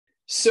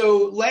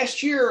So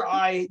last year,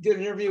 I did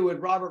an interview with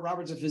Robert.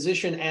 Robert's a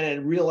physician and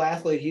a real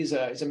athlete. He's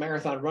a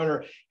marathon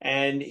runner,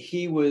 and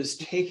he was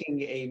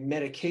taking a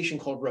medication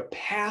called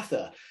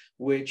Repatha,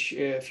 which,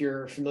 if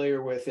you're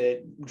familiar with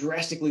it,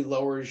 drastically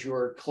lowers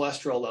your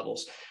cholesterol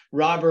levels.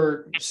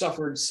 Robert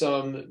suffered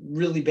some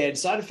really bad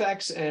side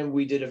effects, and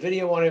we did a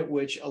video on it,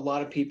 which a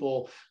lot of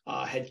people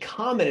had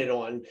commented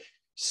on.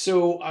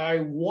 So I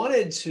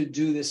wanted to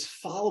do this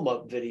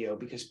follow-up video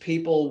because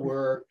people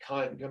were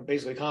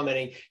basically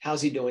commenting,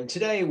 how's he doing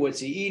today? What's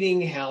he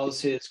eating?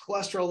 How's his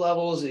cholesterol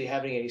levels? Is he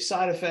having any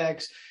side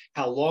effects?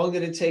 How long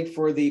did it take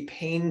for the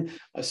pain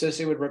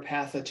associated with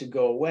Repatha to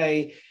go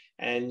away?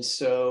 And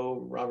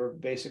so Robert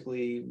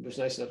basically was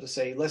nice enough to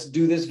say, let's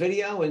do this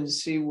video and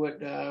see what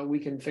we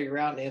can figure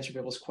out and answer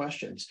people's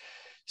questions.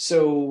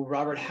 So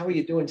Robert, how are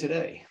you doing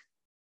today?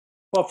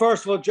 Well,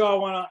 first of all,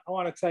 Joe, I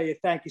want to tell you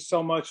thank you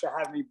so much for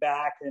having me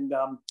back. And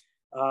a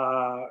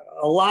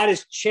lot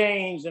has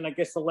changed in, I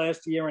guess, the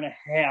last year and a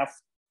half,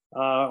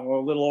 or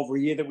a little over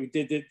a year that we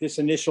did this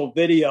initial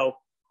video.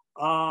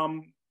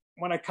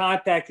 When I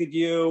contacted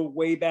you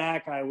way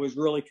back, I was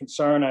really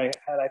concerned. I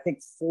had, I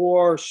think,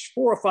 four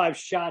or five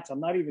shots. I'm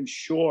not even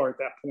sure at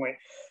that point.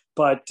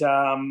 But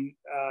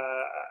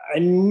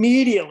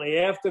immediately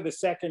after the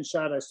second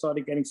shot, I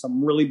started getting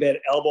some really bad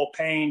elbow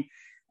pain.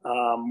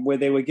 Where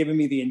they were giving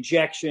me the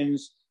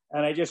injections,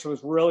 and I just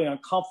was really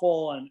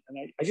uncomfortable, and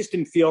I just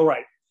didn't feel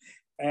right.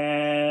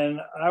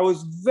 And I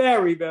was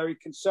very, very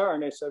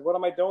concerned. I said, what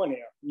am I doing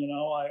here? You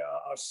know,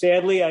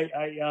 sadly,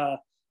 I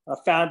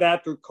found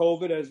out through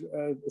COVID, as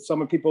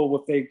some people,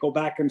 if they go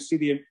back and see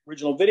the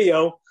original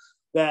video,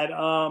 that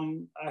I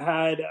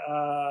had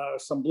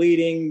some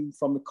bleeding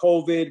from the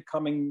COVID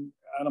coming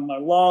out of my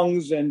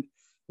lungs. And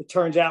it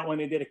turns out when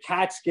they did a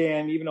CAT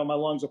scan, even though my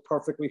lungs are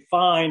perfectly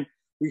fine,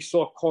 we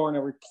saw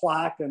coronary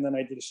plaque, and then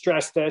I did a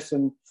stress test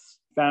and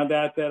found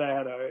out that I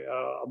had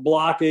a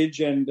blockage.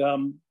 And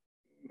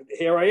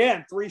here I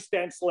am, 3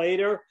 stents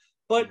later,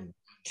 but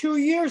 2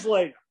 years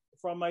later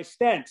from my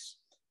stents.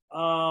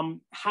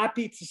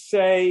 Happy to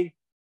say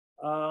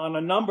on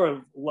a number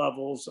of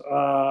levels,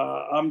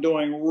 I'm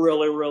doing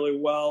really, really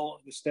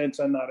well. The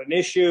stents are not an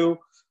issue.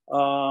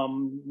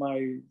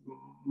 My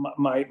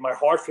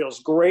heart feels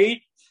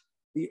great.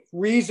 The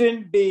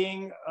reason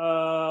being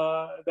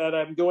that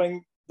I'm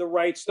doing the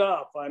right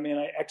stuff. I mean,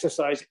 I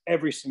exercise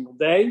every single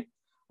day.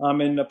 I'm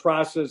in the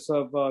process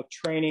of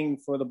training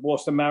for the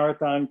Boston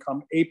Marathon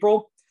come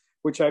April,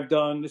 which I've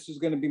done. This is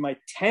going to be my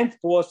 10th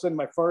Boston,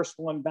 my first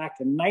one back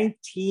in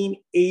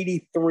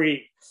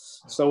 1983.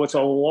 So it's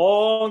a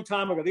long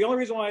time ago. The only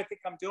reason why I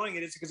think I'm doing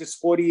it is because it's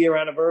 40-year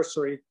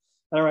anniversary,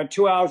 and I ran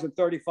 2 hours and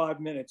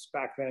 35 minutes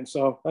back then.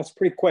 So that's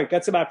pretty quick.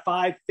 That's about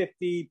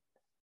 5:55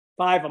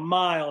 a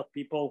mile,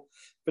 people,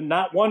 but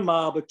not 1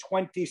 mile, but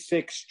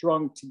 26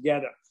 strung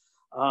together.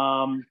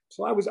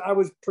 So I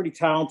was pretty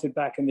talented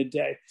back in the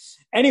day.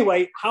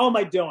 Anyway, how am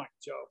I doing,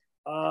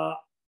 Joe?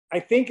 I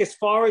think as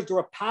far as the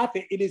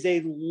Repatha, it is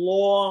a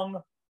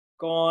long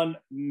gone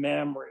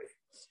memory.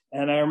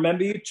 And I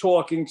remember you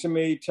talking to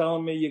me,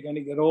 telling me you're going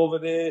to get over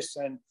this.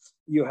 And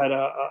you had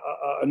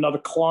another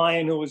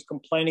client who was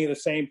complaining of the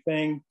same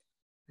thing.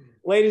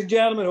 Ladies and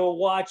gentlemen who are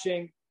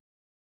watching,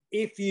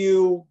 if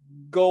you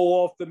go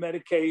off the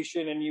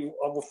medication and you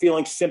are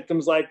feeling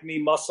symptoms like me,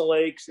 muscle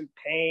aches and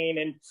pain,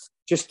 and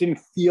just didn't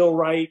feel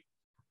right,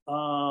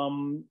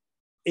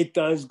 it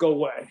does go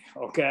away,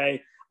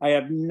 okay? I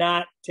have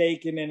not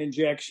taken an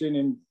injection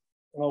in,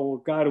 oh,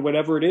 God,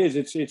 whatever it is.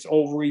 It's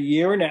over a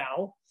year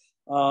now,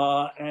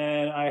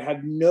 and I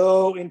have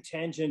no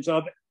intentions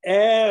of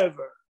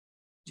ever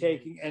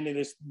taking any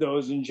of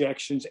those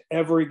injections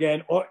ever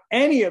again, or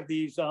any of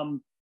these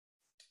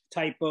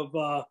type of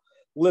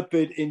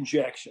lipid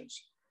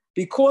injections,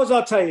 because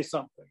I'll tell you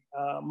something.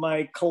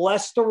 My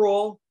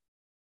cholesterol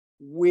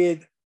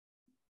with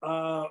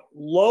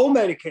low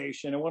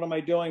medication, and what am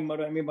I doing? What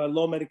do I mean by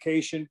low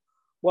medication?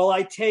 Well,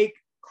 I take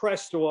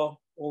Crestor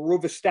or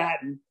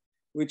Rovastatin,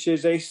 which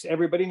is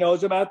everybody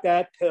knows about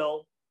that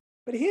pill.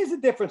 But here's the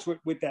difference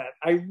with that.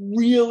 I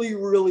really,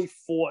 really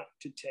fought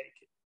to take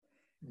it.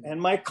 And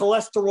my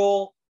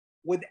cholesterol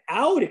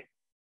without it,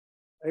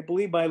 I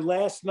believe my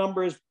last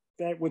numbers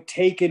that were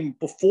taken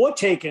before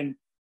taking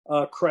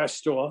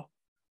Crestor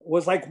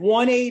was like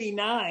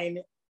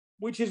 189,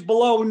 which is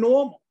below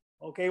normal.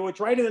 Okay, which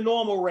right in the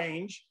normal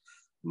range.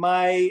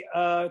 My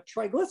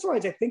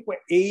triglycerides, I think, were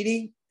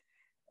 80,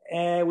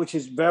 which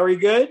is very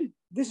good.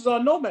 This is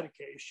on no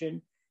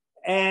medication.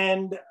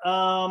 And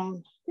I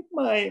think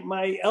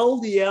my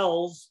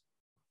LDLs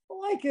were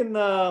like in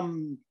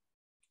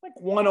like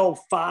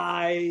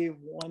 105,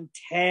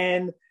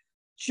 110,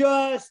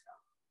 just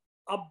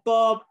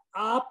above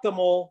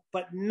optimal,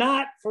 but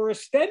not for a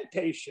stent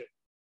patient.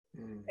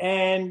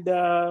 And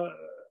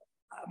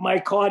my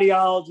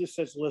cardiologist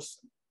says,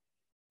 listen,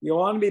 you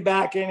want to be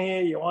back in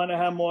here? You want to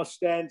have more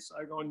stents?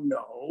 I go,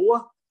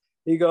 no.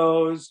 He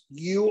goes,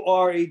 you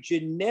are a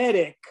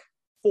genetic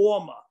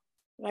former.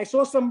 And I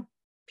saw some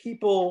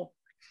people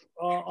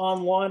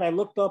online. I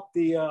looked up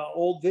the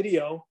old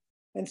video,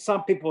 and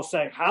some people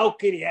say, how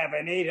could he have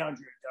an 800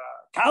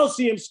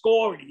 calcium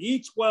score, and he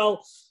eats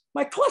well.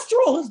 My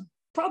cholesterol is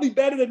probably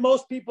better than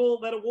most people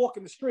that are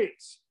walking the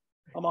streets.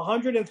 I'm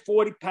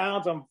 140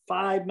 pounds. I'm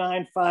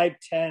 5'9",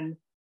 5'10".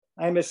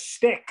 I'm a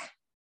stick,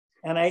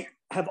 and I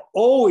have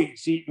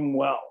always eaten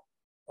well.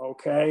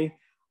 Okay.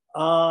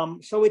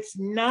 So it's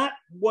not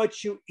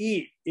what you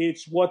eat.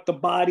 It's what the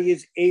body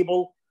is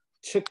able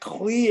to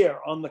clear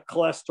on the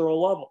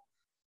cholesterol level.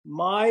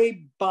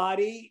 My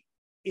body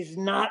is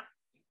not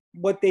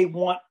what they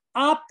want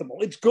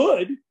optimal. It's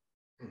good,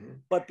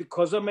 but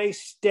because I'm a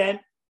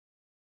stent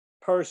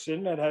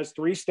person that has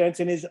 3 stents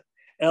in his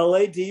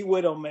LAD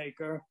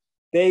Widowmaker,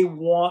 they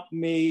want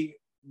me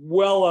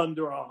well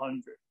under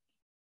 100.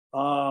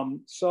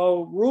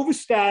 So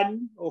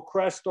Rovastatin or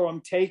Crestor,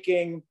 I'm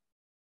taking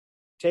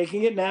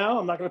it now.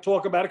 I'm not going to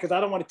talk about it because I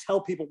don't want to tell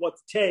people what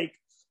to take,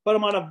 but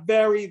I'm on a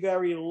very,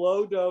 very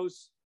low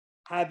dose,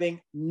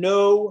 having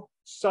no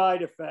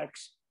side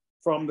effects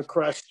from the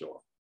Crestor.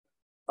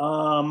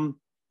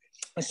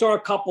 I saw a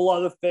couple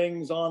other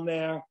things on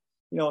there,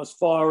 as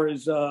far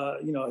as,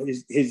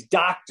 his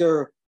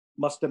doctor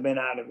must have been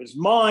out of his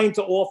mind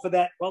to offer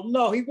that. Well,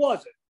 no, he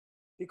wasn't,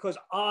 because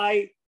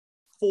I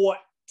fought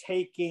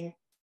taking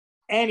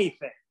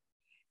anything.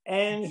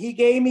 And he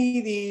gave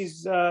me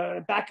these,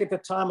 back at the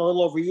time, a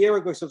little over a year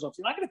ago, he says, if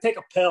you're not going to take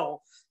a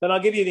pill, then I'll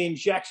give you the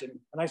injection.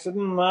 And I said, I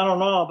don't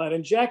know about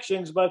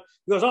injections, but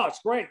he goes, oh, it's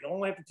great. You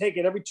only have to take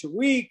it every 2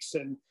 weeks.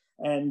 And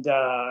in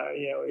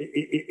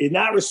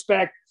that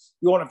respect,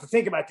 you won't have to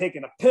think about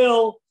taking a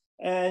pill.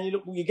 And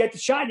you get the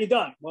shot and you're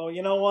done. Well,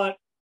 you know what?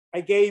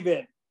 I gave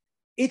in.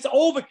 It's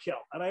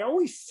overkill. And I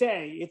always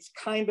say it's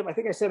kind of, I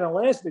think I said in the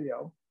last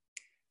video,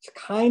 it's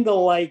kind of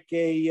like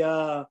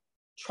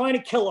trying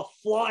to kill a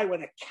fly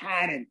with a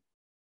cannon.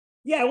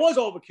 Yeah, it was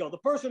overkill. The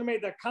person who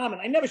made that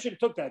comment, I never should have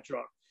took that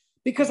drug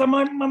because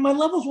my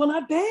levels were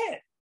not bad.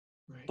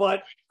 Right.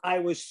 But I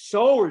was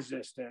so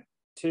resistant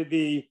to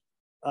the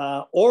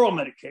oral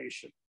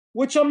medication,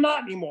 which I'm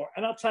not anymore.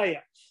 And I'll tell you,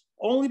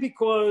 only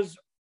because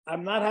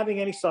I'm not having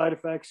any side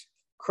effects.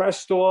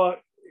 Crestor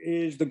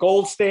is the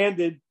gold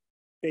standard,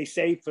 they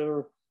say,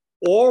 for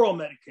oral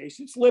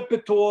medications,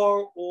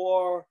 Lipitor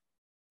or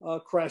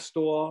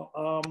Crestor.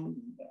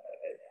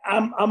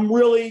 I'm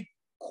really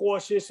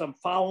cautious. I'm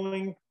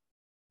following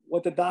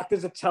what the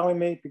doctors are telling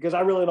me because I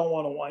really don't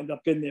want to wind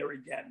up in there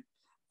again.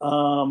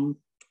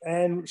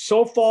 And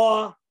so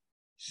far,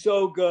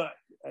 so good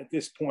at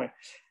this point.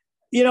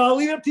 I'll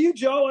leave it up to you,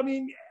 Joe. I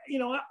mean,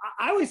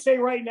 I would say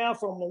right now,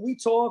 from when we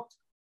talked,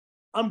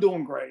 I'm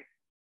doing great.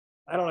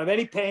 I don't have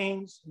any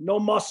pains, no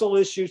muscle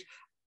issues.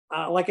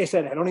 Like I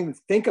said, I don't even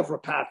think of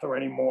Repatha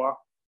anymore.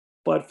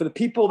 But for the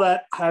people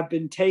that have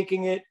been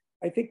taking it,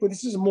 I think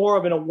this is more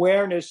of an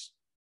awareness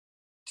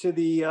to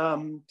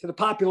the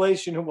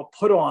population who were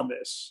put on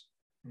this,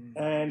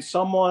 and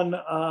someone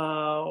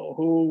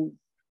who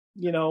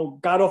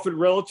got off it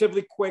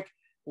relatively quick.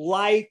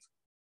 Life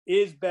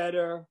is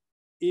better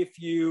if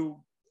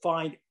you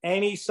find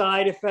any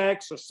side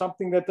effects or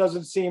something that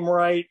doesn't seem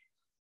right.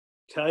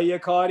 Tell your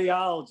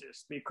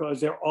cardiologist,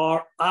 because there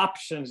are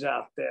options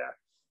out there,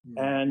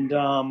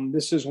 and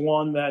this is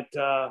one that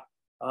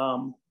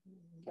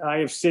I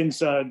have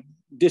since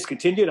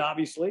discontinued,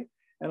 obviously.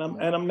 And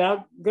I'm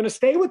now going to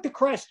stay with the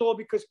Crestor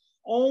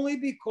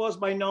because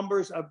my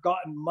numbers have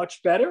gotten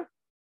much better.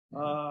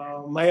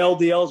 My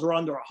LDLs are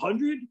under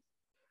 100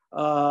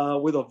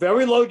 with a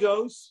very low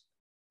dose,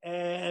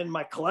 and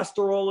my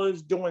cholesterol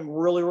is doing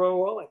really, really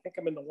well. I think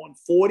I'm in the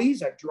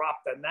 140s. I've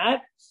dropped on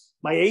that.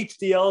 My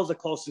HDLs are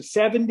close to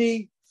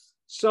 70.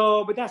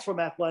 So, but that's from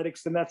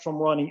athletics and that's from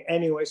running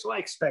anyway. So I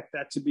expect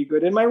that to be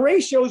good. And my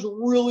ratio is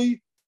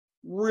really,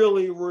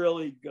 really,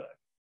 really good.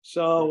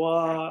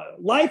 So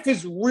life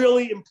is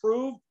really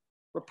improved.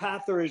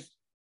 Repatha is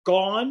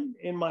gone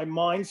in my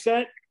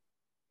mindset.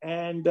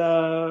 And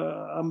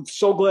I'm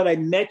so glad I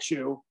met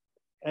you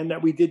and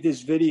that we did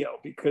this video,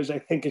 because I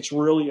think it's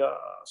really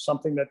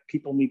something that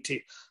people need to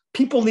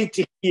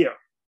hear.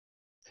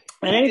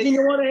 And anything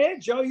you want to add,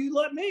 Joe, you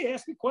let me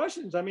ask me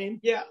questions. I mean,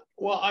 yeah.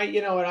 Well, I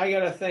got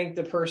to thank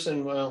the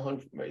person,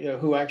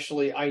 who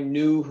actually I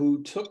knew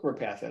who took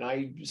Repatha, and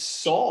I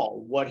saw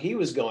what he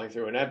was going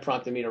through, and that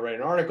prompted me to write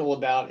an article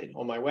about it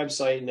on my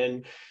website. And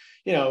then,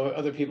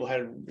 other people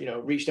had,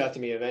 reached out to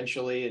me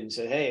eventually and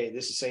said, hey,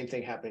 this is the same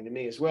thing happening to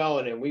me as well.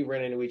 And then we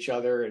ran into each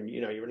other, and,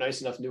 you were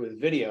nice enough to do a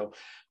video.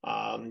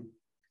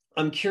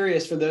 I'm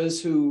curious, for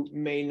those who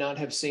may not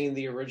have seen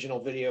the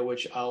original video,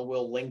 which I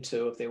will link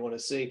to if they want to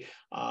see,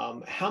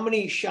 how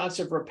many shots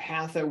of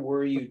Repatha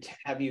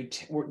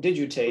did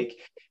you take,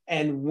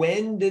 and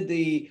when did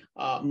the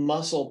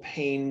muscle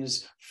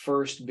pains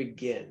first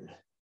begin?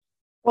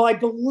 Well, I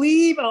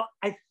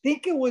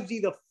think it was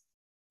either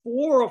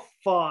 4 or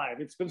 5.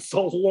 It's been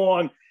so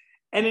long.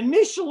 And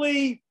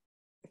initially,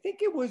 I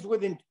think it was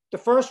within the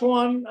first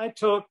one I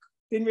took,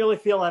 didn't really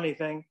feel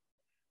anything.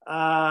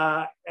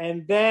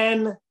 And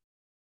then,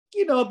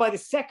 by the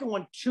second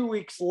one, 2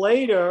 weeks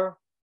later,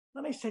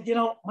 then I said,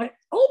 my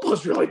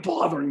elbow's really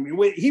bothering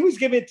me. He was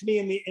giving it to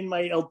me in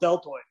my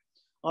deltoid,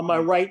 on my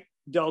right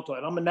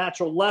deltoid. I'm a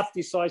natural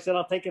lefty, so I said,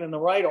 I'll take it in the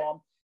right arm.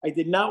 I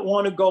did not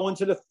want to go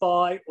into the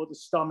thigh or the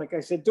stomach.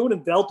 I said, do it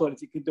in deltoid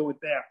if you could do it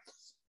there.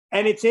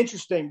 And it's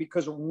interesting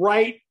because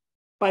right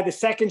by the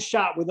second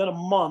shot, within a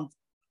month,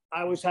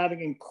 I was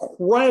having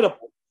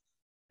incredible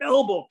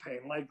elbow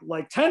pain,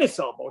 like tennis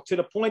elbow, to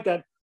the point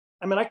that,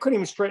 I mean, I couldn't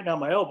even straighten out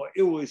my elbow.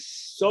 It was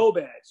so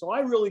bad. So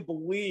I really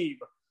believe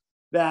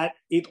that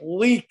it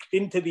leaked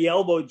into the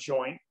elbow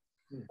joint.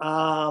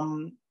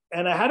 And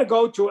I had to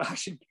go to an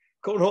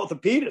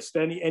orthopedist,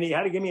 and he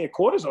had to give me a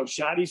cortisone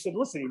shot. He said,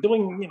 listen, you're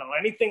doing,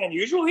 anything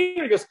unusual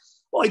here? He goes,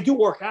 well, I do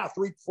work out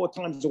 3-4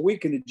 times a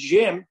week in the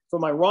gym for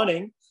my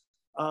running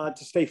to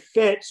stay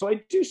fit. So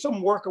I do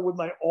some working with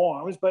my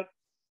arms, but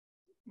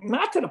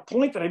not to the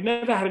point that I've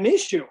never had an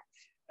issue.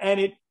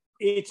 And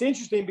it's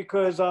interesting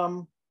because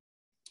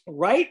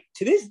right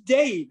to this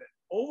day, even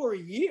over a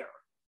year,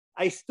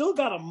 I still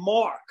got a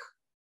mark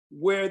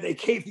where they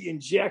gave the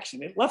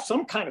injection. It left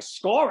some kind of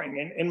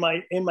scarring in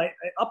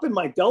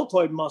my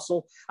deltoid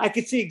muscle. I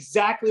could see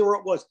exactly where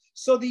it was.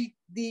 So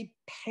the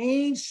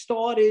pain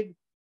started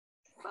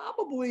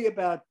probably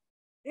about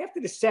after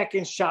the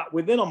second shot,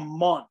 within a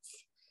month,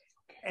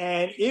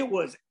 and it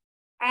was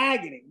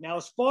agony. Now,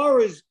 as far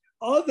as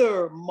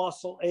other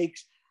muscle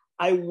aches,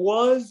 I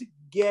was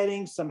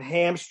getting some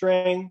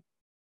hamstring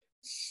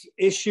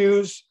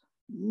issues.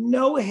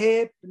 No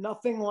hip,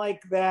 nothing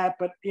like that.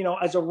 But,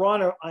 as a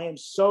runner, I am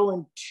so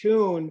in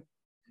tune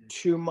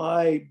to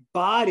my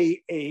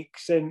body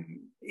aches, and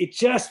it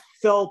just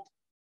felt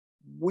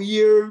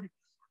weird.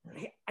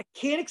 I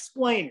can't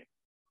explain it.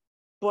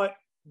 But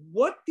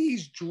what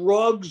these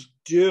drugs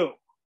do,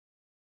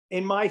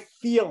 in my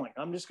feeling,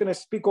 I'm just going to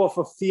speak off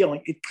of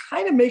feeling, it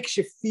kind of makes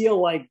you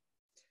feel like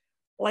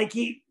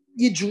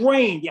you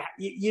drained.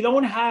 You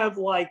don't have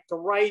like the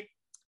right,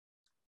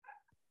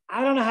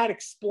 I don't know how to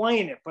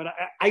explain it, but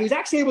I was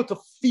actually able to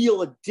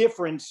feel a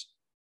difference,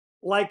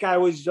 like I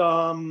was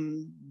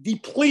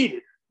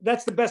depleted.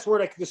 That's the best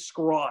word I could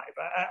describe.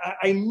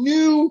 I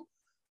knew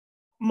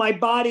my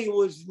body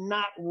was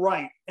not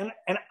right. And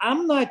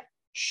I'm not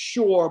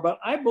sure, but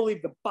I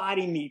believe the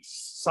body needs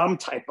some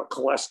type of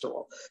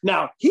cholesterol.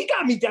 Now, he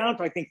got me down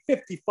to, I think,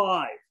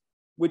 55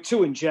 with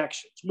 2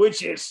 injections,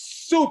 which is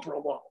super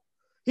low.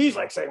 He's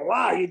like saying,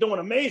 wow, you're doing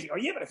amazing. Oh,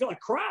 yeah, but I feel like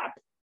crap.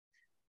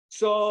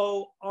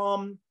 So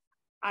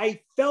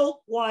I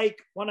felt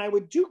like when I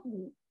would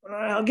do,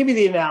 I'll give you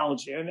the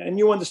analogy, and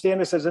you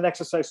understand this as an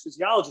exercise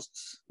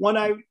physiologist. When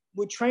I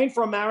would train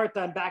for a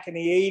marathon back in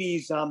the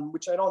 80s,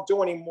 which I don't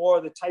do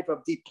anymore, the type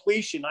of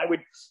depletion, I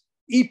would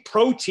eat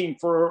protein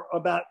for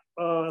about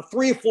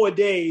 3 or 4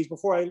 days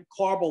before I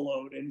carb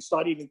load and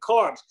start eating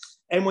carbs.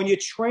 And when you're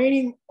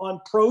training on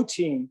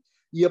protein,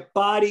 your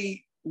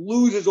body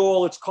loses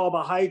all its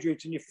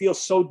carbohydrates and you feel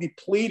so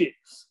depleted.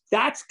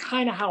 That's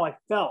kind of how I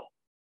felt.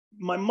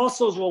 My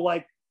muscles were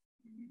like,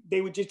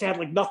 they would just have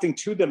like nothing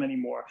to them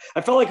anymore.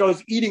 I felt like I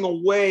was eating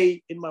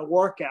away in my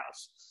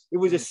workouts. It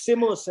was a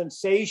similar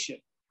sensation.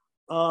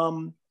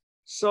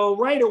 So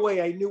right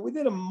away, I knew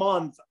within a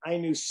month, I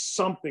knew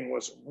something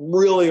was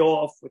really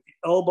off with the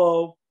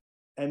elbow.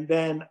 And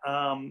then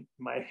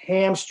my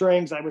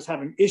hamstrings, I was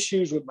having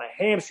issues with my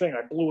hamstring.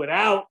 I blew it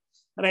out.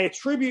 And I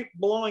attribute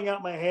blowing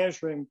out my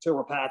hamstring to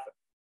Repatha,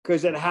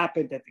 because it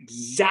happened at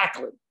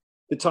exactly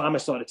the time I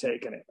started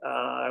taking it.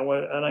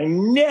 And I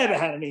never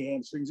had any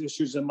hamstrings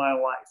issues in my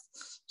life.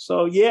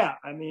 So yeah,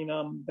 I mean,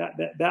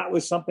 that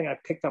was something I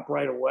picked up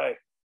right away.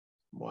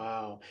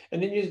 Wow.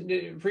 And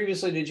then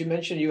previously, did you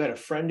mention you had a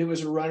friend who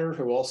was a runner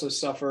who also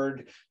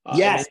suffered?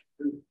 Yes.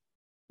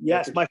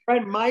 Yes. My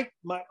friend Mike,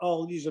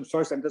 I'll use him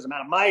first, it doesn't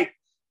matter. Mike,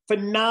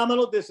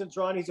 phenomenal distance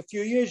run. He's a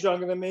few years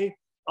younger than me.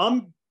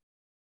 I'm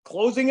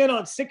closing in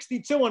on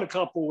 62 in a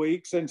couple of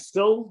weeks and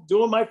still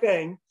doing my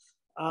thing.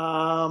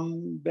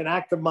 Been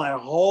active my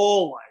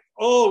whole life,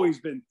 always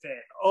been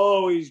thin,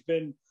 always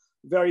been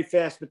very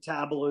fast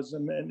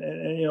metabolism,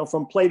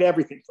 and played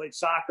everything, played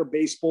soccer,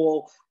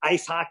 baseball,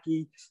 ice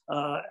hockey,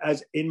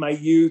 as in my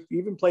youth,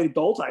 even played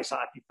adult ice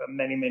hockey for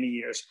many, many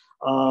years.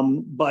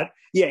 But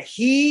yeah,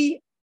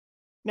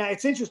 now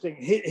it's interesting.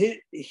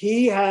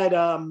 He had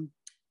a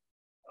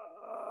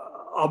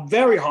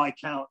very high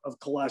count of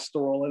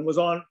cholesterol and was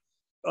on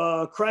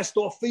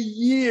Crestor for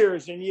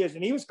years and years.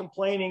 And he was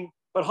complaining,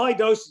 but high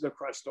doses of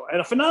Crestor,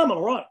 and a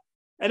phenomenal run,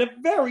 and a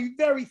very,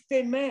 very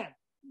thin man,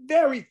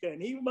 very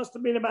thin. He must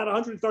have been about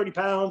 130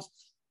 pounds,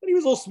 but he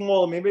was a little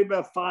smaller, maybe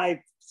about 5'6",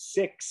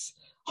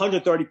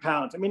 130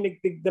 pounds. I mean,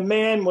 the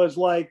man was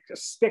like a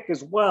stick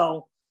as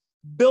well,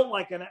 built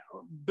like a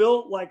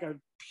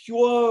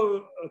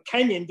pure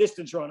Kenyan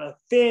distance runner,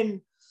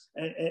 thin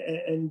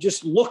and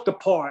just looked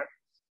apart.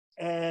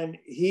 And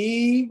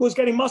he was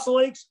getting muscle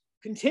aches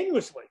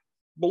continuously,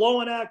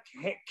 blowing out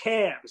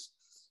calves.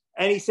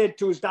 And he said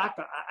to his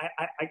doctor,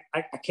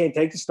 I can't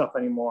take this stuff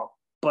anymore.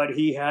 But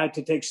he had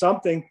to take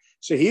something.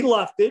 So he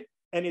left it,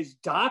 and his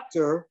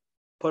doctor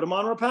put him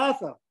on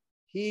Repatha.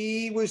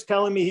 He was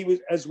telling me he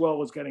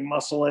was getting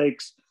muscle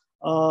aches.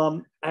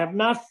 I have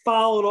not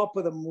followed up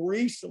with him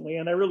recently,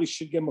 and I really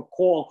should give him a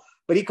call.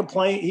 But he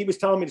complained. He was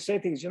telling me the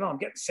same thing. I'm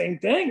getting the same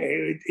thing.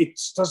 It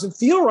doesn't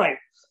feel right.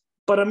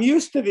 but I'm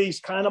used to these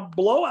kind of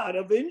blowout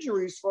of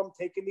injuries from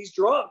taking these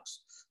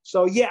drugs.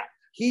 So yeah,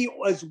 he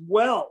as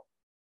well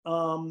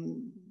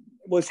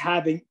was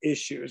having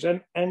issues.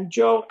 And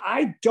Joe,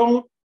 I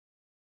don't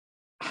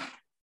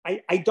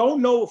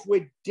know if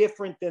we're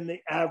different than the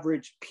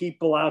average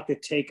people out there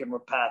taking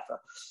Repatha,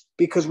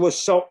 because we're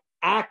so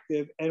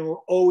active and we're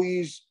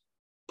always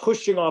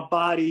pushing our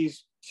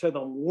bodies to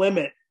the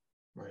limit,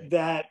 right,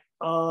 that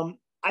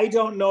I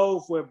don't know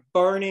if we're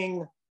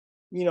burning,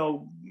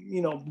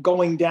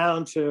 going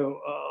down to,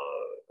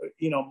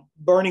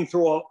 burning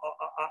through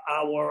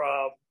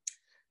our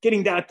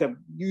getting down to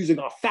using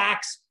our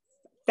fats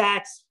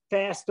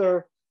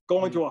faster,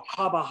 going through our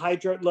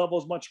carbohydrate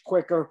levels much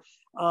quicker.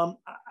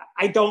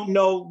 I don't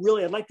know,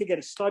 really. I'd like to get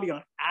a study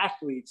on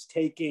athletes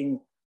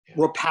taking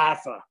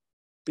Repatha,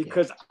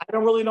 because I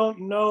don't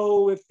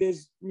know if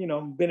there's,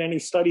 been any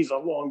studies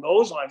along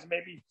those lines.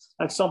 Maybe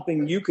that's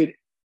something you could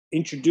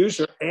introduce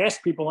or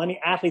ask people,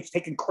 any athletes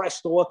taking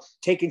Crestor,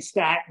 taking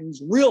statins,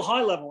 real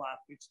high level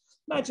athletes,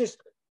 not just,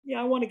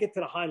 I want to get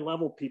to the high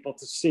level people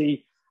to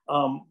see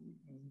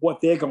what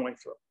they're going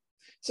through.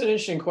 It's an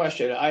interesting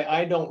question.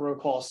 I don't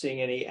recall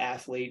seeing any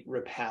athlete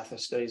Repatha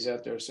studies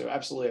out there. So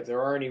absolutely, if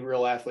there are any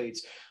real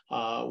athletes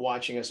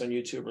watching us on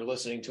YouTube or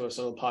listening to us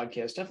on the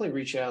podcast, definitely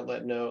reach out,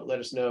 let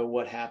us know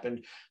what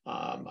happened.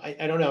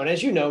 I don't know. And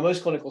as you know,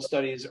 most clinical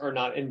studies are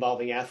not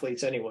involving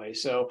athletes anyway.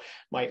 So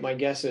my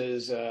guess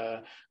is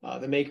the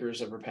makers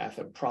of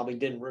Repatha probably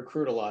didn't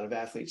recruit a lot of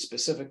athletes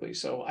specifically.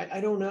 So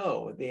I don't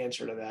know the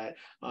answer to that.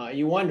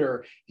 You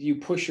wonder, you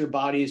push your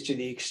bodies to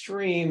the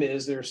extreme.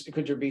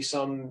 Could there be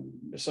some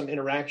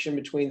interaction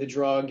between the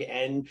drug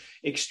and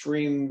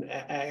extreme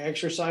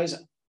exercise?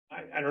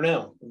 I don't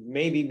know.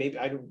 Maybe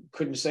I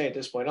couldn't say at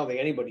this point. I don't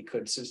think anybody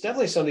could. So it's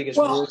definitely something that's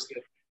worth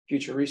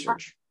future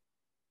research.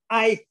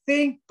 I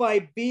think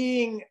by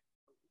being,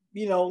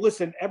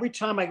 listen, every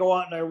time I go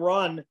out and I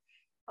run,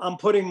 I'm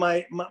putting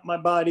my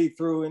body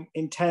through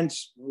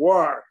intense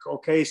work.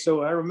 Okay.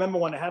 So I remember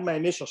when I had my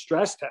initial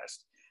stress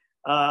test,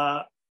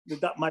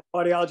 my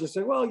cardiologist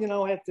said, well,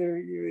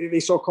 after they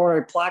saw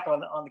coronary plaque on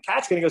the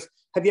CAT scan, he goes,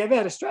 have you ever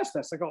had a stress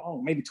test? I go,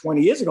 oh, maybe 20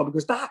 years ago.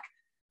 Because Doc,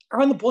 I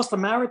run the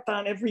Boston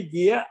Marathon every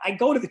year. I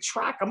go to the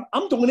track.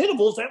 I'm doing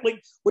intervals that,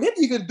 like, whatever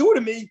you can do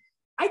to me,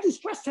 I do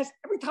stress tests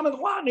every time I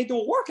go out and they do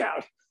a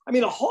workout. I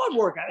mean, a hard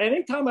workout. And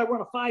anytime I run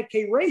a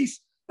 5K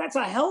race, that's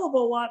a hell of a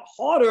lot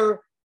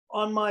harder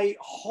on my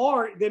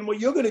heart than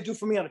what you're going to do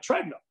for me on a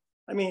treadmill.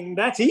 I mean,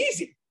 that's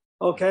easy.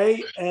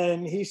 Okay.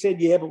 And he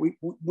said, yeah, but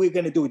we're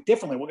going to do it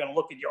differently. We're going to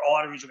look at your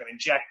arteries. We're going to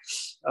inject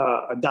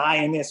a dye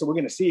in there. So we're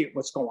going to see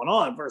what's going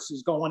on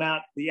versus going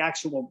out. The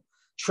actual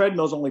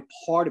treadmill is only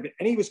part of it.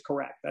 And he was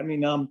correct. I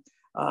mean,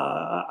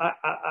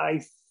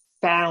 I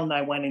found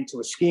I went into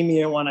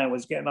ischemia when I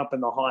was getting up in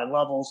the high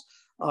levels.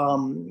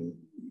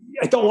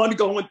 I don't want to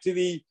go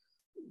into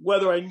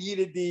whether I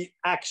needed the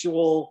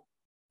actual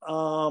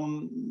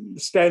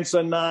stents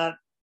or not.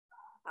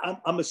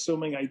 I'm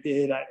assuming I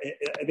did.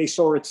 They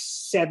saw it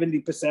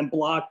 70%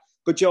 blocked.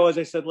 But Joe, as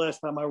I said last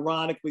time,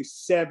 ironically,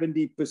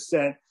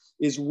 70%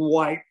 is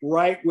right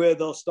where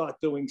they'll start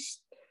doing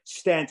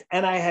stents.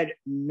 And I had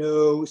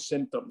no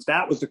symptoms.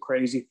 That was the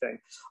crazy thing.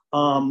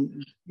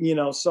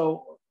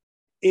 So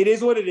it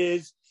is what it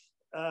is.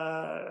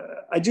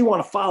 I do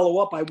want to follow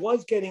up. I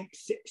was getting,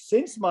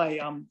 since my,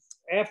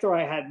 after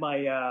I had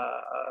my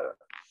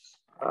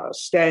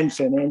stents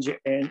and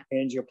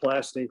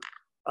angioplasty,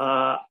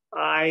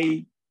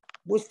 I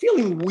was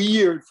feeling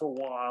weird for a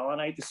while,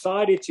 and I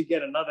decided to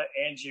get another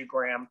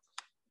angiogram.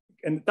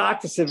 And the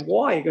doctor said,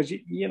 "Why?" He goes,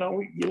 "You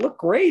look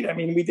great. I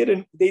mean, they did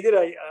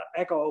a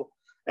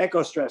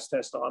echo stress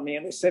test on me,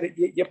 and they said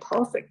you're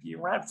perfect. You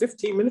ran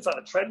 15 minutes on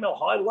a treadmill,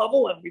 high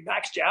level, and we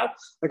maxed you out."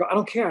 I go, "I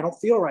don't care. I don't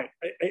feel right.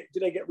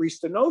 Did I get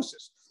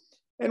restenosis?"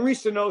 And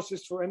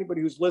restenosis, for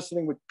anybody who's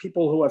listening, with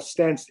people who have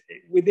stents,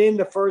 within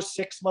the first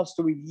 6 months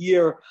to a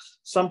year,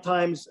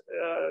 sometimes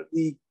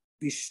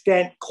the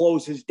stent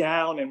closes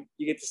down and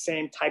you get the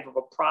same type of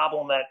a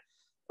problem that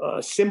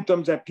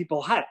symptoms that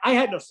people had. I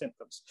had no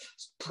symptoms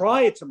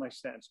prior to my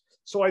stents.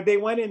 So they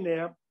went in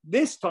there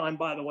this time,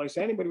 by the way,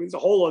 so anybody, it's a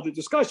whole other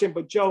discussion,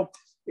 but Joe,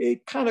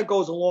 it kind of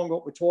goes along with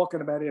what we're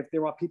talking about. If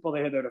there are people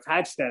there that have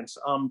had stents,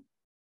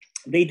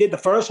 they did the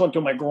first one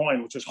to my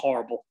groin, which is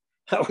horrible.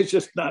 I was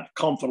just not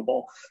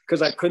comfortable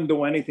because I couldn't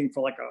do anything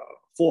for like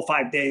 4 or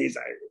 5 days.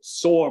 I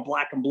sore,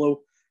 black and blue.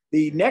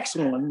 The next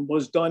one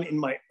was done in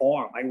my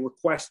arm. I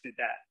requested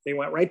that. They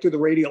went right through the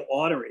radial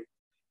artery.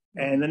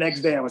 And the next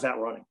day I was out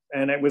running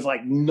and it was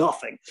like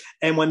nothing.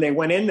 And when they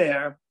went in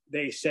there,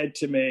 they said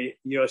to me,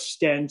 your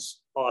stents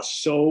are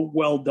so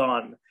well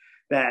done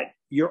that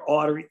your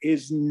artery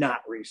is not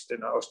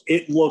restenosed.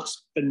 It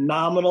looks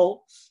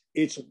phenomenal.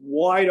 It's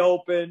wide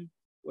open.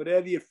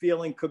 Whatever you're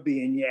feeling could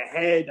be in your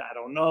head. I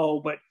don't know,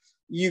 but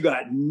you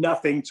got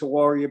nothing to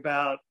worry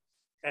about.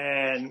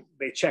 And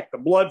they checked the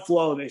blood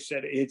flow. They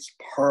said it's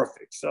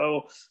perfect.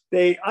 So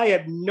I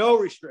have no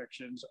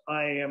restrictions.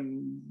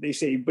 They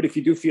say, but if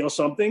you do feel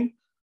something,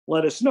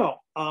 let us know.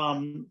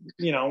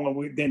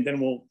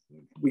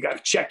 We got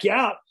to check you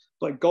out.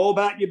 but go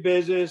about your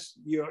business.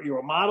 You're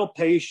a model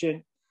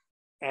patient,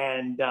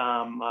 and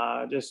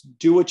just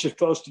do what you're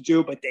supposed to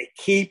do. But they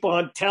keep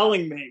on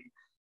telling me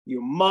you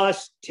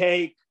must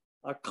take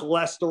a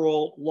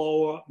cholesterol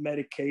lower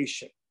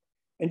medication.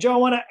 And Joe, I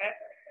want to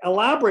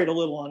elaborate a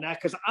little on that,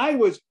 because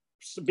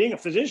being a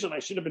physician, I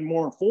should have been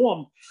more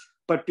informed.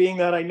 But being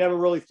that I never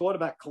really thought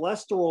about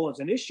cholesterol as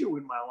an issue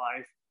in my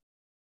life,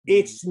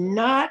 it's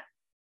not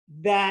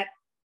that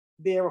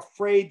they're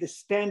afraid the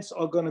stents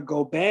are going to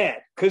go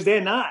bad, because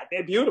they're not.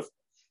 They're beautiful.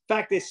 In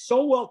fact, they're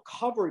so well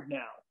covered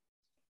now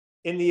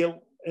in the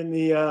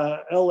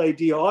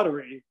LAD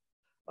artery,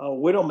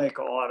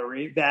 widowmaker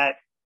artery, that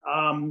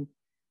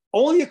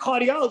only a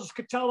cardiologist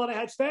could tell that I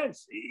had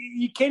stents.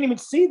 You can't even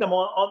see them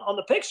on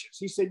the pictures.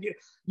 He said,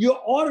 your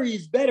artery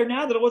is better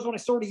now than it was when I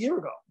saw it a year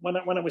ago when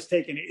I was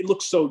taking it. It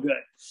looks so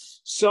good.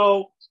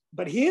 So,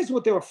 but here's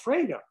what they're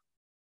afraid of.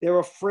 They're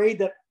afraid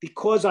that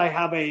because I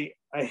have a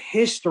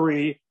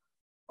history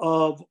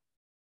of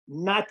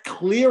not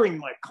clearing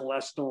my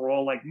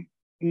cholesterol like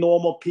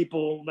normal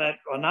people that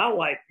are not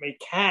like me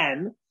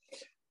can,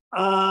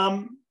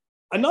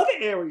 another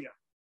area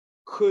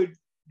could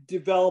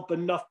develop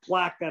enough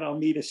plaque that I'll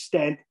need a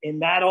stent in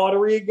that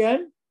artery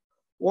again,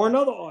 or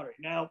another artery.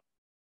 Now,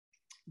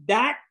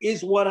 that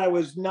is what I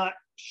was not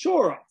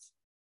sure of.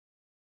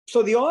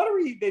 So the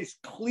artery is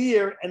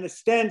clear and the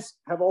stents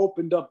have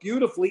opened up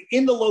beautifully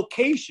in the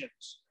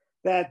locations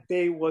that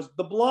there was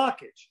the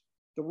blockage.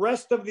 The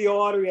rest of the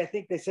artery, I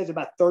think they said, is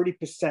about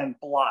 30%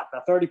 blocked.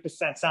 Now,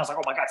 30% sounds like,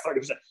 oh my God,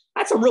 30%.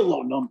 That's a real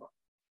low number.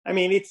 I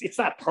mean, it's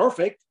not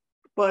perfect,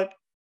 but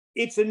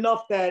it's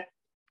enough that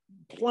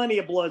plenty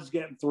of blood's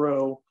getting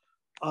through.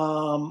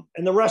 And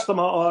the rest of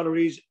my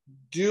arteries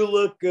do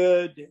look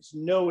good. There's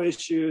no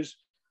issues.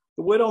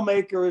 The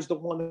widowmaker is the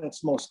one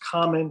that's most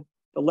common.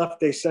 The left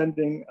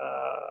descending,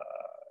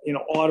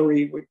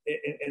 artery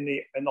in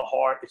the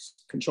heart. It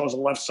controls the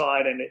left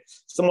side, and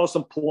it's the most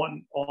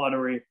important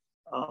artery.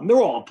 They're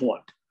all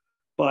important,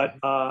 but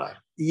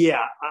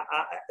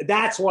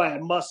that's why I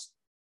must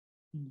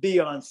be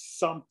on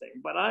something.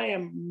 But I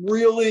am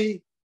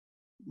really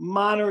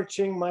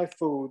monitoring my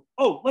food.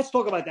 Oh, let's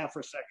talk about that for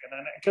a second,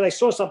 because I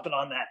saw something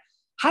on that.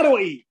 How do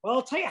I eat? Well,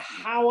 I'll tell you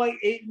how I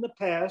ate in the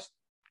past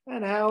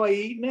and how I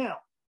eat now.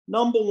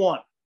 Number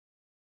one,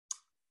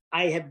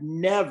 I have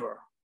never,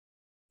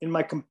 in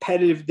my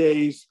competitive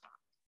days,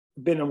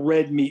 been a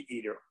red meat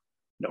eater.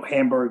 No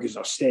hamburgers,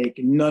 no steak,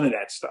 none of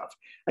that stuff.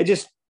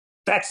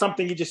 That's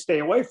something you just stay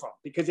away from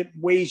because it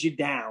weighs you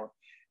down.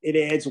 It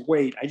adds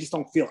weight. I just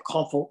don't feel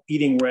comfortable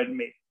eating red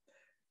meat.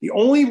 The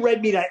only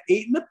red meat I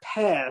ate in the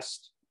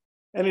past,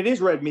 and it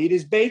is red meat,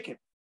 is bacon.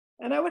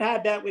 And I would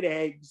have that with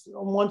eggs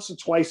once or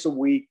twice a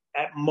week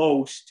at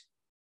most.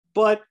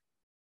 But,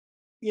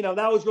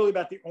 that was really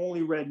about the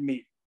only red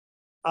meat.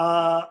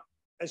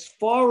 As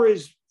far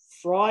as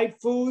fried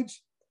foods,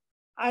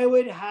 I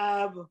would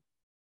have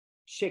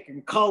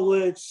chicken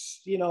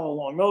cutlets,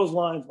 along those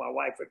lines. My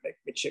wife would make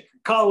me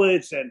chicken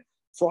cutlets and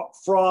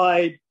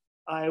fried.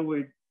 I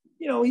would,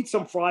 eat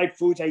some fried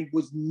foods. I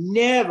was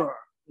never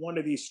one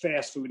of these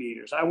fast food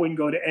eaters. I wouldn't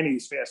go to any of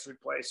these fast food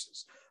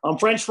places.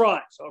 French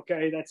fries,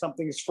 okay, that's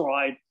something that's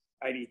fried.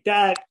 I'd eat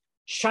that.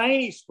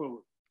 Chinese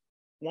food.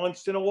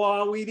 Once in a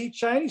while, we'd eat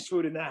Chinese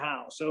food in the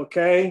house,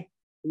 okay?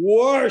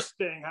 Worst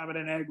thing, having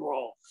an egg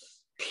roll.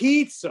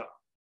 Pizza.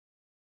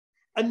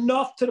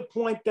 Enough to the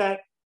point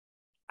that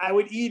I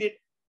would eat it,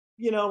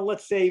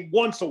 let's say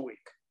once a week.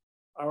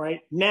 All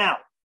right. Now,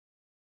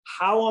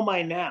 how am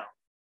I now?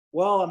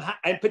 Well,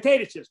 and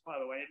potato chips, by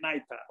the way, at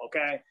nighttime.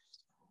 Okay.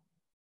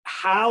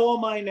 How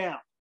am I now?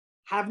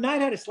 Have not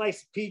had a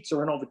slice of pizza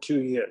in over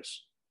 2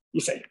 years.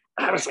 You say,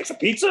 I have a slice of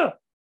pizza?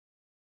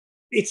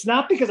 It's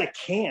not because I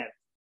can't.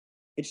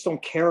 I just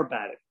don't care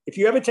about it. If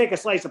you ever take a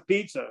slice of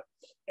pizza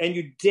and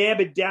you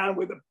dab it down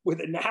with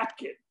a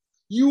napkin,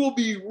 you will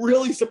be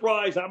really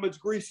surprised how much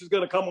grease is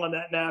going to come on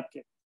that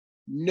napkin.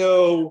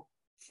 No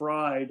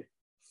fried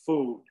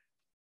food,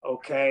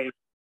 okay?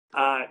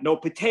 No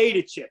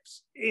potato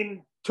chips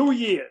in 2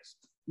 years.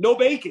 No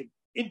bacon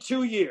in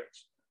 2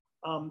 years.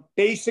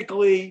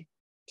 Basically,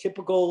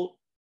 typical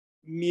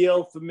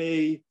meal for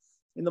me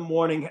in the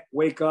morning,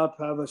 wake up,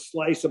 have a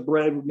slice of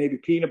bread with maybe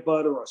peanut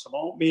butter or some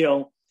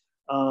oatmeal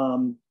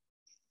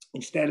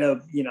instead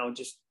of,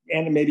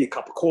 and maybe a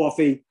cup of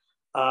coffee.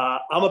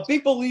 I'm a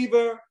big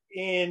believer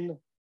in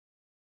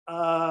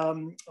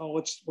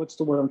what's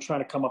the word I'm trying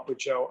to come up with,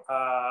 Joe?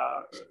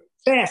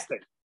 Fasting.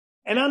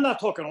 And I'm not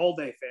talking all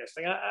day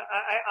fasting.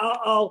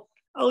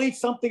 I'll eat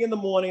something in the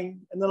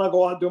morning and then I'll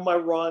go out and do my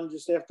run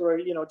just after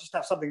just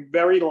have something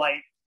very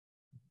light.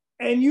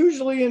 And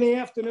usually in the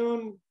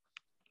afternoon,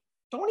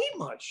 don't eat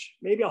much.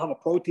 Maybe I'll have a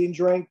protein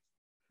drink.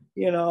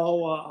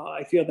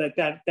 I feel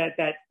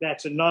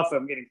that's enough.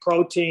 I'm getting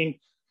protein.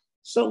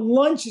 So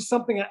lunch is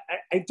something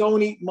I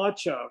don't eat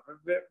much of.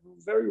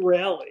 Very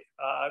rarely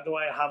do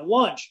I have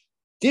lunch.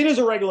 Dinner's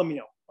a regular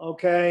meal,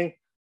 okay?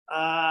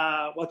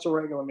 What's a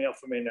regular meal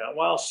for me now?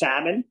 Well,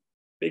 salmon,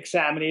 big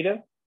salmon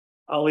eater.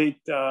 I'll eat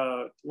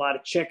a lot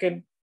of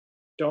chicken.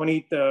 Don't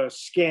eat the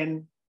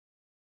skin.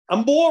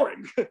 I'm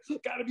boring.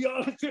 Gotta be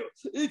honest too.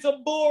 It's a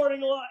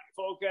boring life,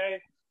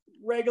 okay?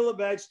 Regular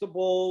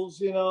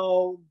vegetables,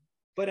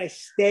 but I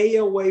stay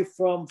away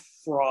from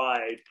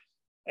fried.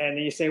 And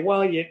you say,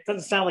 well, it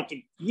doesn't sound like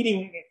you're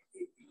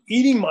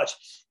eating much.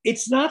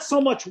 It's not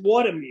so much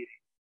what I'm eating,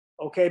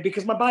 okay?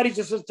 Because my body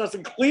just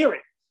doesn't clear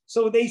it.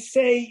 So they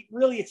say,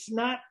 really, it's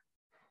not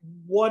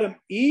what I'm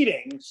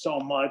eating so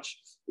much.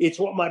 It's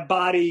what my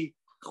body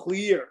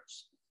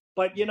clears.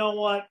 But you know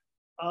what?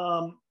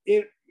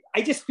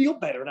 I just feel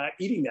better not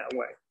eating that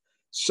way.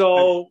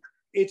 So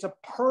it's a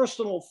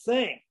personal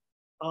thing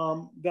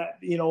that,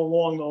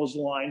 along those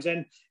lines.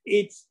 And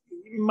it's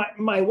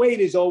my weight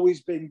has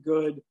always been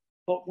good.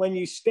 But when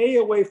you stay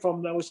away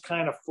from those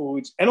kind of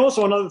foods, and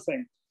also another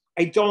thing,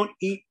 I don't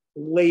eat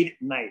late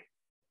at night.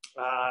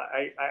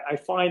 I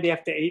find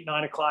after 8,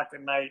 9 o'clock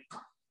at night,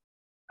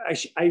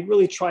 I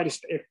really try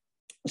to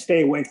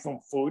stay away from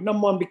food.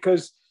 Number one,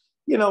 because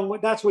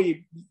that's where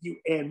you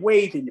add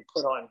weight and you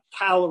put on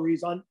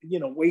calories, on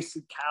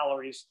wasted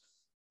calories.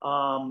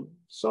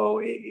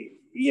 So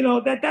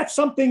that's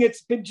something.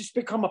 It's just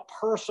become a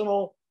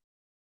personal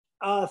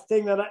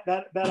thing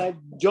that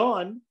I've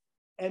done.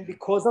 And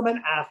because I'm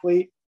an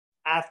athlete,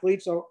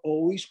 athletes are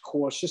always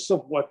cautious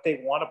of what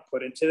they want to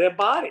put into their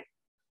body.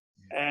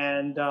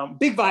 And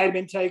big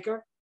vitamin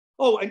taker.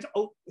 I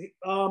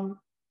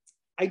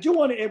do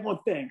want to add one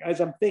thing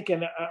as I'm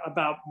thinking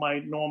about my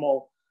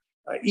normal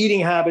eating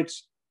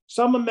habits.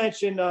 Someone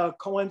mentioned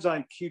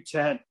coenzyme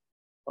Q10.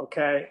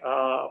 Okay.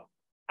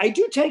 I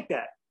do take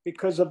that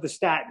because of the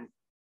statin.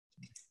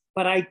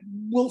 But I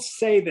will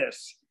say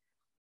this.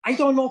 I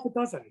don't know if it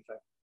does anything.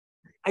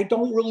 I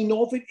don't really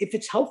know if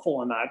it's helpful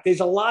or not.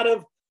 There's a lot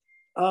of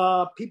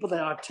people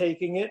that are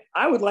taking it.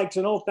 I would like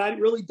to know if that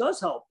really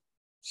does help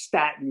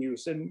statin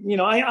use. And,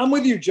 I'm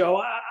with you,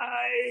 Joe.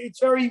 It's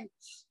very,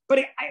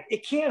 but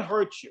it can't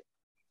hurt you.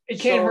 It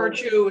can't hurt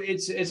you.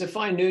 It's a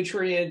fine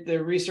nutrient.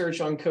 The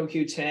research on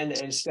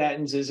CoQ10 and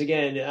statins is,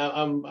 again,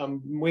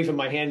 I'm waving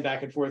my hand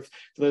back and forth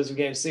for those who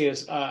can't see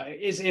us,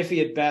 is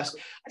iffy at best.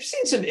 I've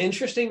seen some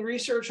interesting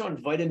research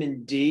on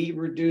vitamin D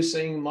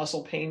reducing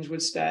muscle pains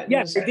with statins.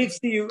 Yes, I did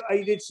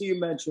see you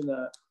mention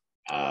that.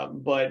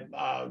 But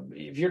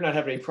if you're not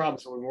having any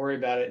problems, I wouldn't worry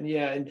about it. And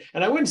yeah,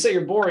 and I wouldn't say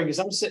you're boring, because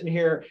I'm sitting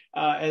here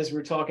as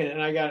we're talking,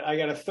 and I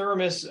got a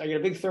thermos. I got a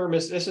big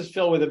thermos. This is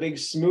filled with a big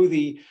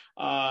smoothie.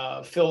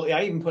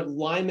 I even put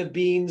lima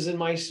beans in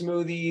my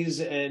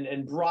smoothies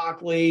and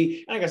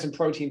broccoli. And I got some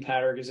protein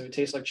powder, because if it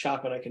tastes like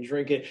chocolate, I can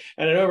drink it.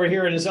 And then over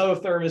here in this other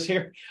thermos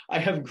here, I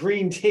have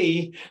green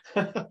tea.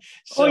 So,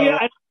 oh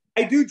yeah,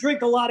 I do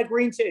drink a lot of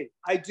green tea.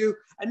 I do,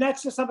 and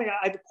that's just something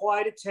I've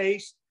acquired a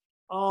taste.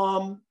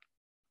 And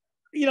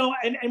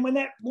when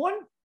that one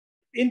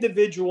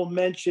individual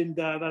mentioned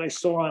that I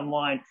saw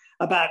online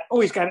about,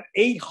 he's got an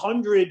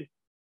 800,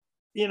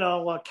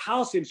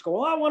 calcium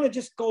score. Well, I want to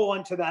just go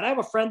on to that. I have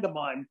a friend of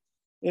mine,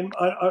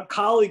 a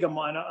colleague of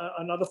mine,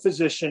 another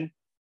physician,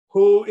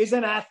 who is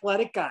an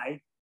athletic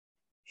guy.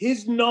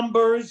 His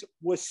numbers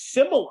were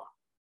similar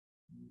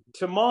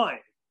to mine.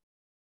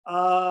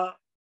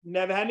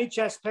 Never had any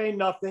chest pain,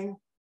 nothing,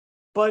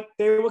 but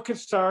they were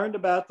concerned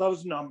about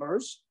those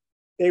numbers.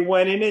 They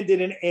went in and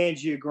did an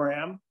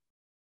angiogram,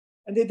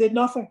 and they did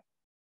nothing.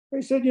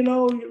 They said,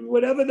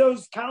 whatever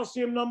those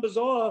calcium numbers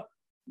are,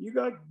 you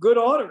got good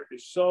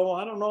arteries. So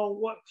I don't know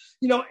what,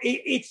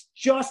 it's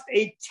just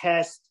a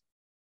test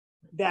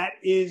that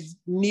is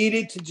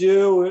needed to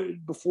do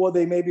before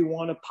they maybe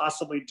want to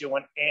possibly do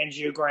an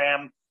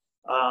angiogram,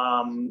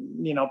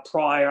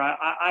 prior.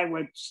 I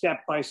went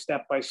step by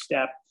step by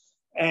step.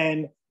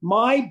 And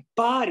my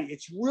body,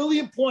 it's really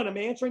important.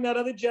 I'm answering that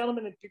other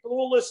gentleman and people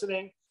who are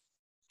listening.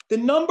 The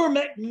number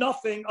meant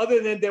nothing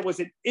other than there was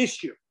an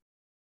issue.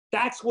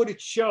 That's what it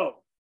showed.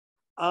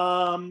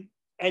 And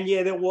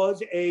yeah, there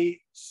was a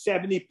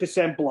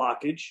 70%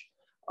 blockage.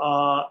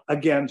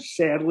 Again,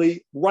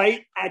 sadly,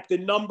 right at the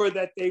number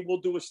that they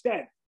will do a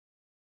stent.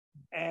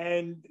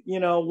 And,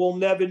 we'll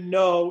never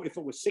know if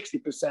it was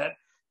 60%,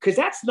 because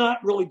that's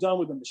not really done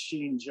with a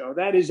machine, Joe.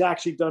 That is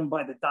actually done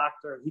by the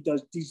doctor. He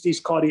does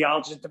these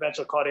cardiologists,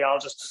 interventional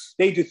cardiologists.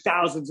 They do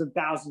thousands and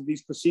thousands of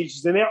these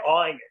procedures, and they're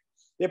eyeing it.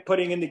 They're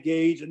putting in the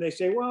gauge, and they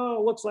say, well,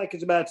 it looks like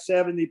it's about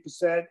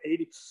 70%,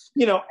 80,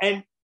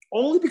 and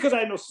only because I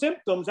had no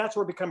symptoms, that's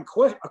where it becomes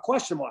a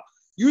question mark.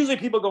 Usually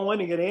people go in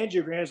and get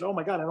angiograms. Oh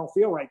my God, I don't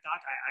feel right,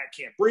 doc. I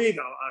can't breathe.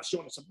 I'm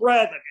shortness of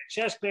breath. I get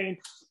chest pain,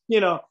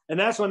 and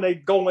that's when they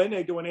go in,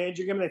 they do an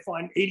angiogram, and they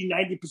find 80,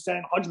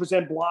 90%,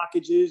 100%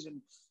 blockages.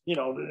 And,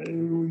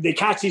 they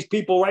catch these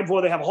people right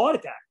before they have a heart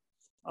attack.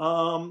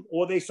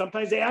 Or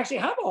sometimes they actually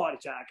have a heart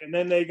attack, and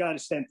then they got to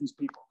stent these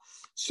people.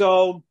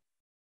 So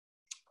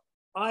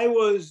I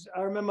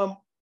remember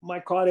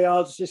my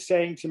cardiologist just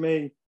saying to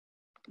me,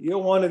 you're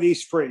one of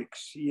these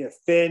freaks. You're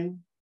thin,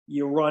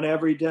 you run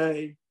every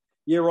day,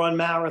 you run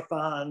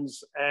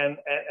marathons. And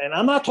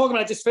I'm not talking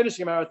about just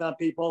finishing a marathon,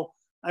 people.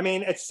 I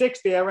mean, at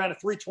 60, I ran a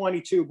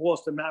 3:22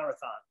 Boston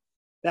Marathon.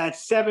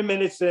 That's 7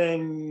 minutes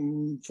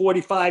and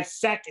 45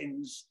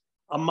 seconds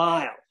a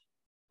mile.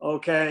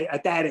 okay,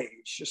 at that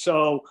age.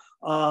 So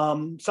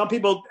some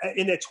people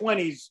in their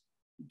 20s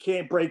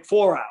can't break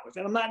 4 hours.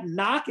 And I'm not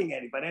knocking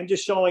anybody. I'm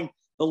just showing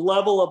the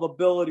level of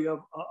ability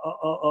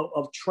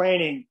of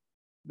training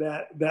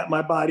that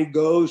my body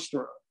goes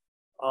through.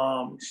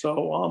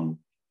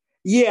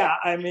 Yeah,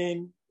 I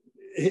mean,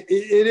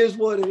 it is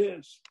what it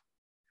is.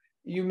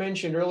 You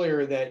mentioned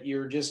earlier that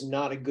you're just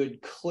not a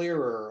good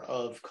clearer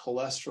of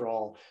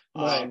cholesterol.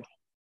 Right.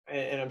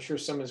 And I'm sure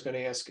someone's going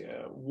to ask,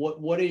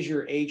 what is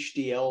your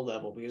HDL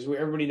level? Because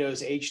everybody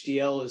knows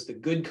HDL is the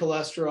good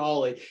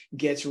cholesterol. It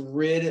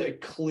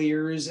it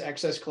clears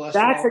excess cholesterol.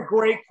 That's a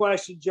great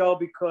question, Joe,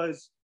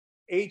 because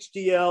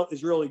HDL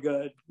is really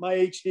good. My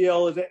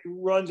HDL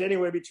runs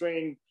anywhere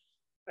between,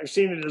 I've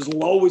seen it as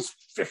low as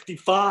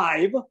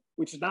 55,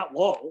 which is not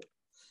low,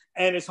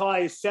 and as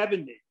high as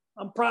 70.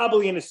 I'm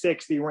probably in the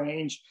 60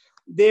 range.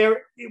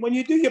 When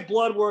you do your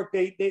blood work,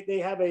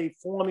 they have a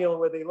formula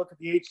where they look at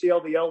the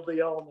HDL, the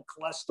LDL, and the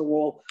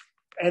cholesterol,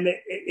 and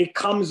it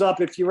comes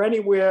up if you're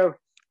anywhere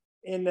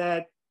in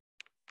that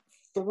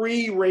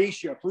 3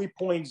 ratio,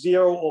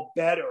 3.0 or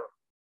better,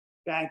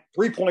 that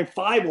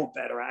 3.5 or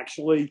better,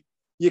 actually,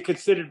 you're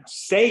considered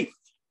safe.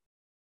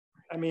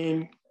 I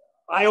mean,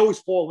 I always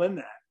fall in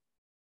that.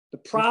 The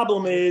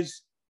problem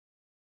is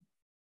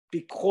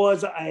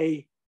because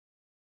I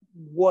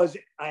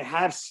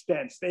have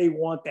stents, they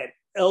want that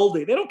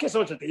LDL. They don't care so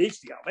much about the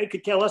HDL. They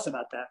could care less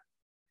about that.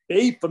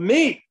 For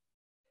me,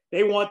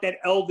 they want that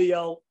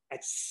LDL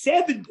at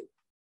 70.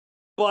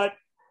 But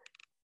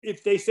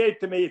if they say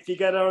to me, if you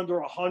get under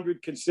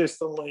 100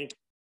 consistently,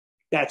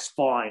 that's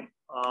fine.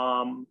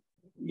 And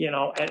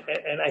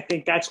I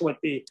think that's what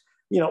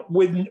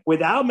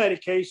without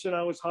medication,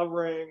 I was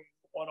hovering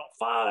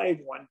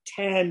 105,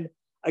 110.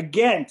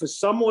 Again, for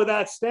someone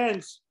without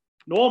stents,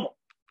 normal,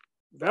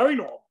 very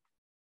normal.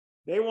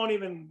 They won't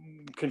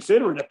even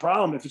consider it a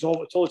problem if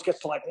until it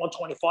gets to like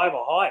 125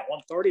 or higher,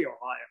 130 or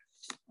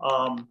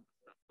higher.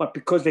 But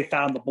because they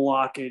found the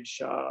blockage,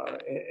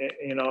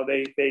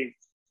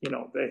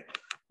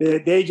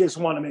 they just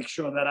want to make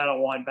sure that I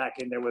don't wind back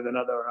in there with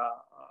another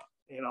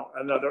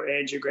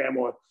angiogram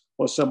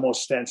or some more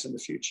stents in the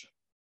future.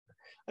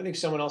 I think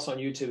someone else on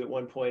YouTube at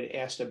one point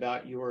asked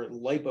about your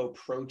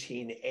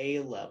lipoprotein A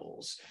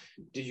levels.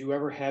 Did you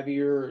ever have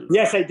your?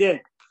 Yes, I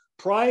did.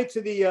 Prior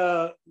to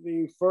the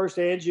first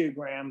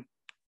angiogram,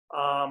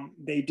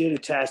 they did a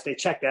test. They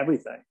checked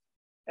everything,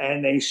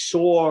 and they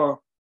saw,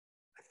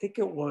 I think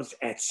it was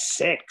at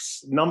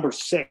number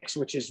 6,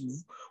 which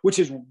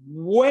is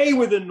way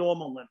within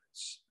normal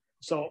limits.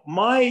 So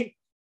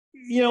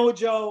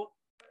Joe,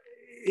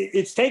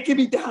 it's taken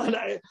me down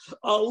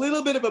a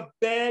little bit of a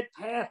bad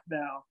path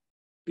now,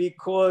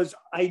 because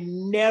I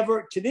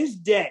never, to this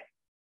day,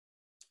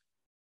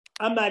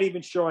 I'm not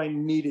even sure I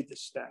needed the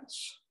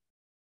stents,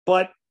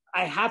 but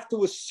I have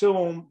to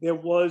assume there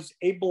was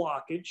a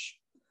blockage.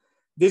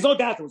 There's no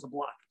doubt there was a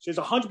blockage. There's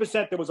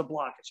 100% there was a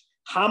blockage.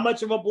 How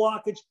much of a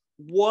blockage?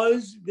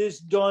 Was this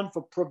done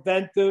for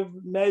preventive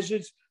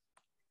measures?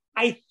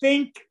 I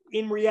think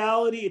in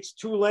reality, it's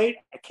too late.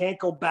 I can't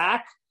go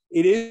back.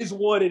 It is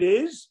what it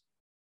is.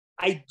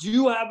 I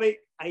do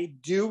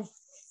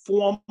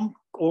form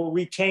or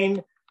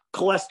retain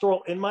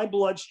cholesterol in my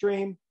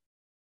bloodstream.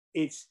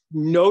 It's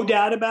no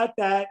doubt about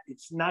that.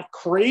 It's not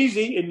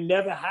crazy. It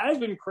never has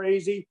been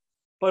crazy.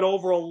 But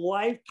over a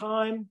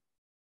lifetime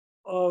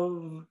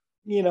of,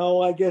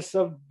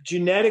 of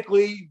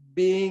genetically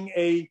being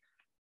a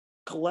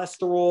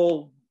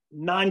cholesterol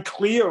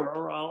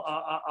non-clearer,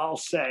 I'll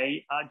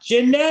say,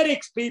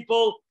 genetics,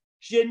 people,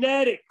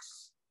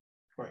 genetics.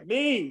 Right.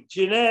 Me,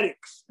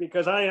 genetics,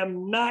 because I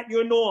am not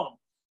your norm.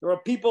 There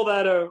are people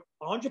that are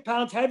 100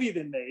 pounds heavier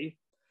than me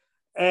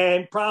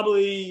and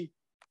probably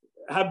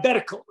have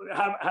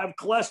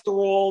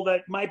cholesterol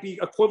that might be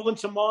equivalent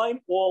to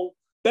mine or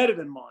better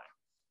than mine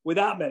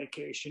without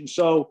medication.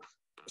 So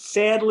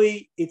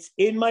sadly, it's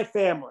in my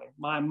family.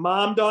 My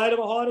mom died of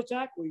a heart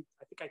attack. I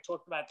think I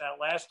talked about that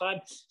last time.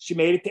 She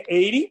made it to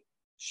 80.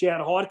 She had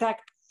a heart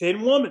attack.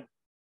 Thin woman.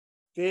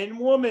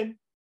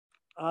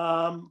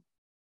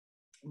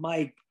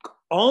 My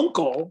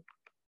uncle,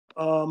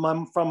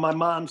 from my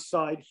mom's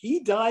side, he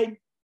died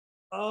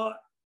on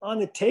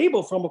the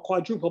table from a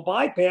quadruple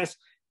bypass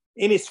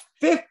in his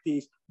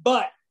 50s,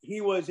 but he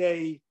was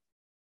a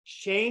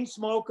chain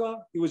smoker.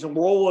 He was in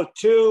World War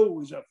II. He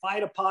was a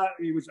fighter pilot.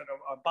 He was a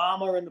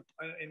bomber in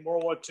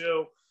World War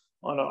II.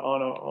 In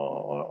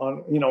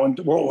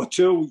World War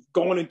II,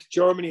 going into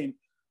Germany and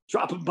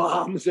dropping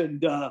bombs.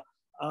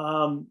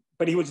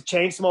 But he was a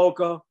chain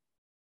smoker,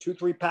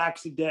 2-3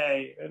 packs a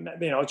day, and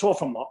it's all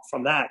from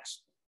that.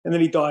 And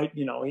then he died.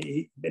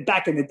 He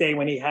back in the day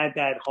when he had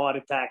that heart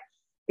attack,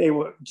 they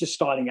were just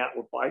starting out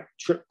with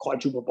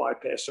quadruple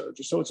bypass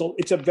surgery. So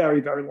it's a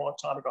very, very long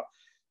time ago.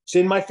 It's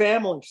in my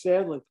family,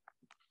 sadly.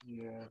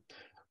 Yeah.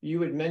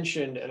 You had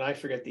mentioned, and I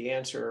forget the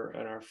answer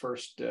in our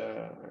first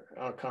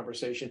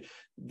conversation,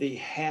 the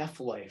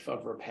half-life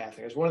of Repatha.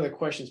 Because one of the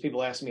questions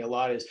people ask me a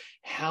lot is,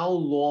 how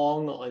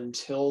long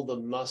until the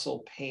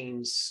muscle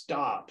pain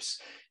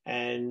stops?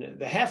 And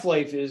the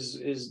half-life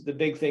is the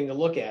big thing to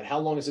look at. How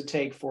long does it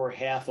take for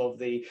half of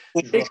the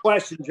drug? Big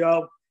question,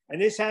 Joe.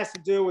 And this has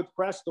to do with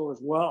Crestor as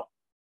well.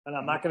 And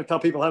I'm not going to tell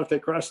people how to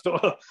take Crestor.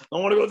 I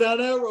don't want to go down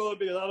that road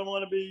because I don't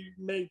want to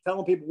be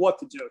telling people what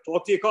to do.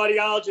 Talk to your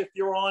cardiologist if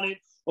you're on it,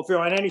 or if you're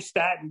on any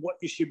statin, what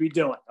you should be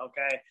doing.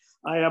 Okay,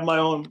 I have my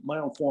own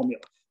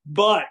formula,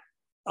 but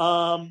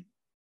the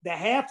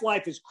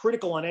half-life is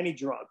critical on any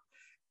drug.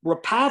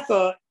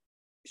 Repatha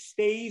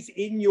stays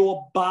in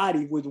your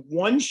body with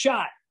one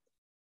shot.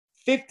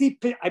 50,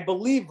 I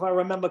believe, if I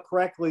remember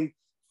correctly,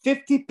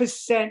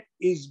 50%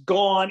 is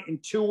gone in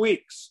 2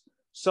 weeks.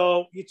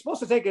 So you're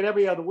supposed to take it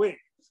every other week.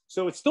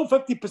 So it's still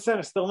 50%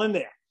 is still in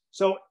there.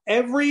 So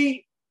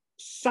every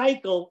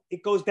cycle,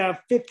 it goes down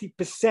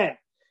 50%.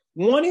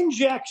 One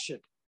injection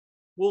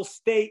will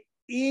stay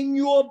in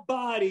your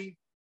body.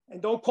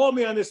 And don't call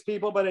me on this,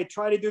 people, but I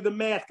try to do the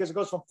math because it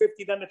goes from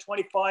 50 down to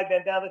 25,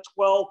 then down to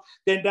 12,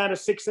 then down to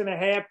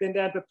 6.5, then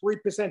down to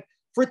 3%.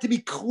 For it to be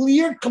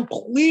cleared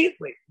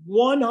completely,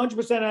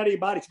 100% out of your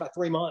body, it's about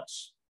 3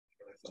 months.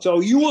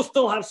 So you will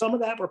still have some of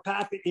that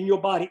Repatha in your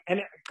body.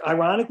 And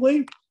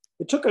ironically,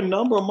 it took a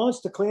number of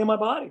months to clear my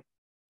body.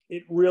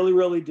 It really,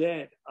 really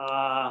did.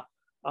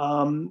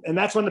 And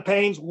that's when the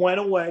pains went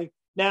away.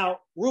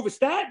 Now,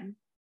 rovastatin,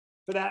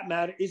 for that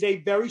matter, is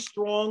a very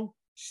strong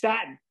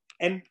statin.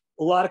 And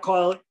a lot of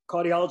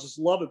cardiologists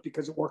love it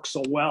because it works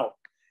so well.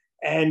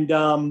 And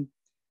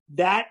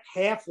that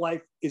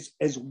half-life is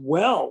as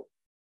well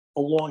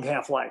a long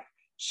half-life.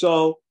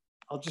 So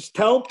I'll just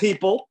tell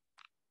people,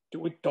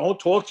 don't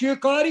talk to your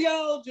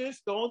cardiologist.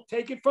 Don't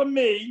take it from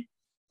me.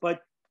 But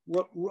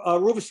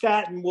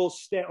rovastatin will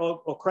stay,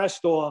 or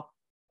Crestor,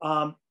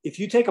 if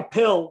you take a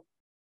pill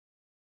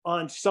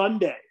on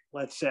Sunday,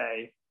 let's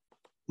say,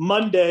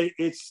 Monday,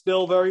 it's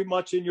still very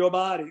much in your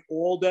body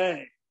all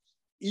day.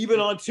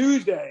 Even on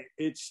Tuesday,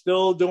 it's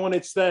still doing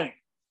its thing.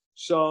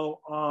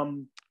 So,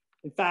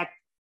 in fact,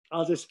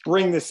 I'll just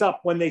bring this up.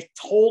 When they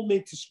told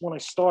me when I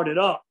started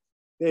up,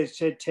 they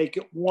said, take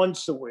it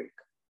once a week.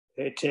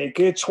 They take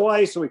it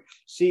twice a week.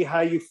 See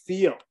how you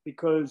feel,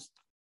 because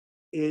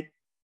it's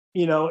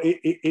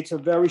a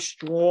very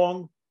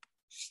strong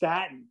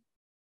statin.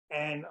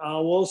 And I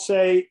will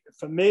say,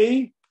 for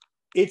me,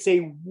 it's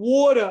a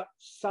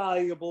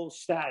water-soluble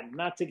statin.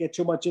 Not to get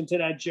too much into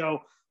that,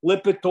 Joe.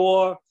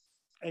 Lipitor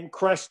and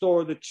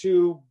Crestor are the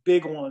two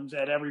big ones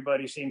that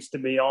everybody seems to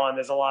be on.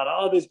 There's a lot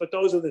of others, but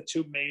those are the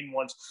two main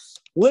ones.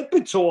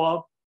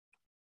 Lipitor,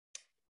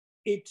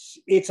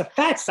 it's a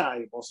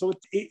fat-soluble, so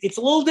it's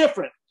a little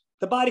different.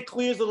 The body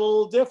clears it a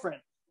little different,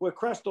 where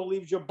Crestor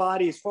leaves your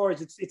body as far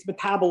as it's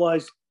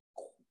metabolized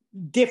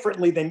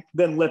differently than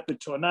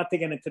Lipitor. Not to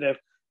get into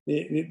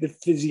the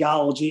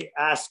physiology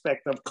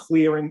aspect of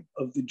clearing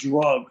of the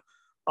drug.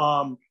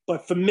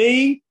 But for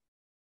me,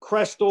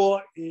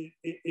 Crestor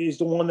is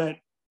the one that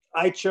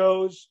I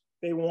chose.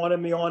 They wanted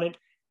me on it.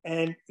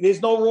 And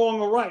there's no wrong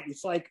or right.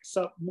 It's like,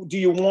 so do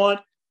you want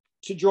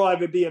to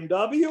drive a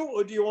BMW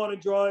or do you want to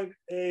drive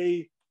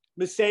a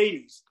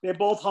Mercedes? They're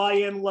both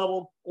high-end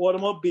level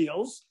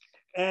automobiles,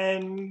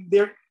 and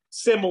they're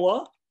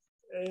similar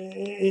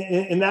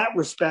in that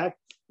respect.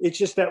 It's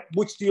just that,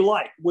 which do you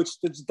like? Which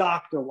does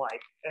doctor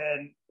like?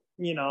 And,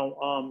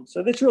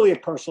 so that's really a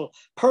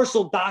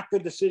personal doctor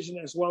decision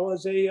as well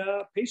as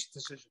a patient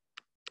decision.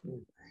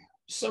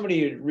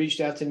 Somebody had reached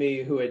out to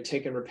me who had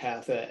taken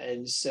Repatha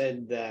and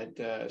said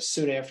that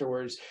soon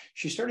afterwards,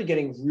 she started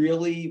getting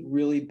really,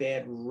 really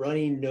bad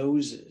runny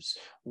noses.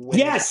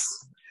 Yes,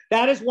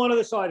 that is one of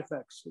the side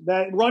effects.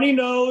 That runny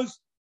nose,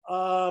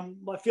 I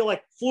feel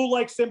like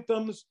flu-like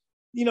symptoms.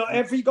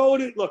 If you go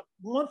to, look,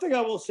 one thing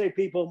I will say,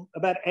 people,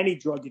 about any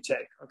drug you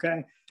take,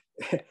 okay?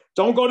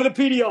 Don't go to the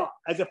PDR.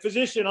 As a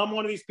physician, I'm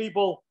one of these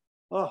people,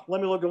 let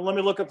me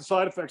look up the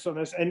side effects on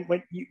this. And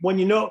when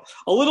you know,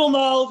 a little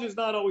knowledge is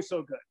not always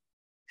so good.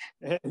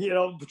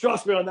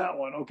 Trust me on that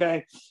one,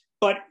 okay?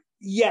 But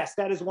yes,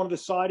 that is one of the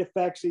side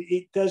effects.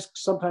 It does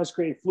sometimes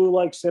create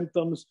flu-like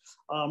symptoms.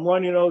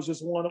 Runny nose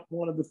is one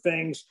of the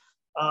things.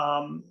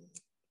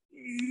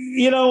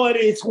 You know what?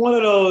 It's one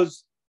of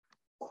those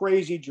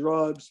crazy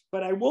drugs.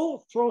 But I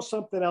will throw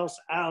something else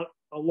out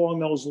along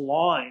those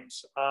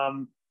lines.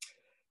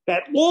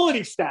 That all of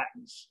these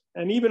statins,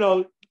 and even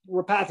though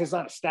Repatha is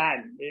not a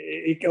statin,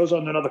 it goes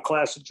on another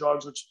class of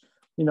drugs, which,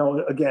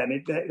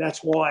 again, that's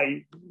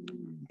why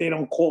they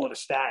don't call it a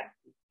statin.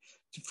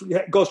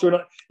 It goes through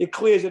it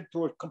clears it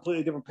through a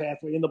completely different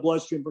pathway in the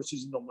bloodstream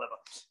versus in the liver.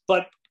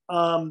 But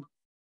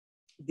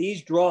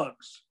these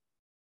drugs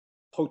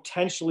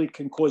potentially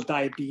can cause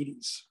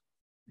diabetes.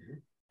 Mm-hmm.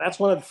 That's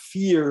one of the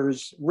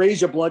fears. Raise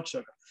your blood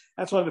sugar.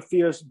 That's one of the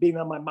fears, being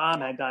that my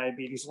mom had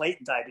diabetes,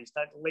 latent diabetes,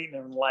 not late in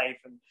her life,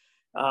 and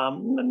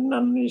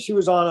she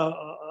was on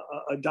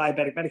a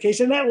diabetic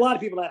medication. And a lot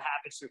of people that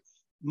happens to.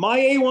 My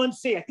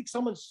A1C, I think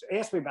someone's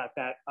asked me about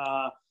that,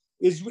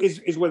 is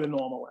within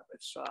normal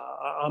limits.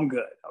 I'm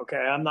good, okay?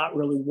 I'm not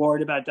really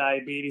worried about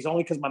diabetes,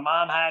 only because my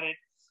mom had it.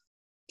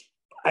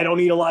 I don't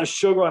eat a lot of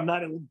sugar. I'm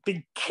not a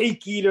big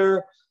cake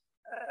eater.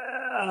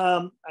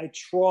 I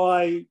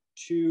try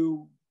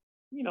to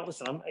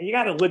listen, you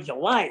got to live your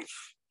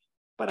life,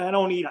 but I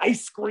don't eat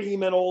ice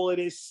cream and all of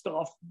this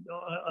stuff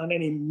on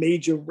any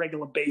major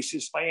regular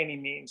basis by any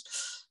means.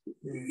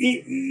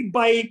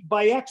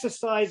 By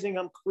exercising,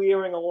 I'm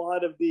clearing a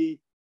lot of the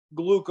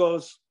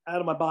glucose out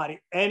of my body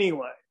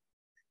anyway.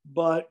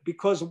 But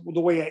because of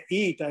the way I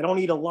eat, I don't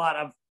eat a lot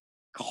of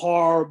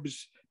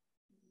carbs.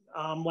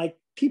 Like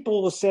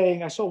people were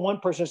saying, I saw one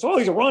person say, "Oh,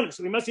 he's a runner,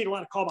 so he must eat a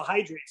lot of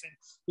carbohydrates."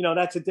 And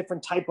that's a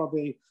different type of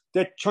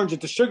that turns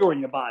into sugar in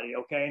your body.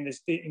 Okay, and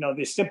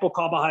there's simple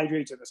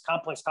carbohydrates and there's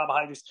complex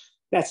carbohydrates.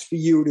 That's for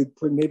you to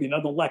put maybe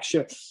another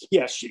lecture.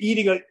 Yes,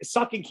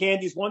 sucking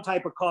candy is one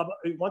type of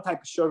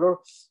sugar,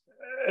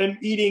 and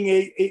eating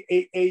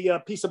a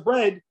piece of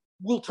bread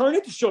will turn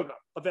into sugar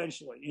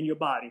eventually in your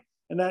body.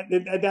 And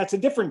that's a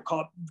different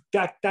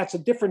that's a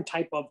different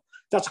type of,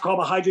 that's a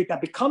carbohydrate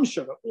that becomes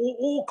sugar.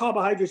 All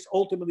carbohydrates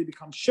ultimately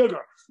become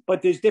sugar,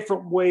 but there's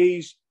different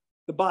ways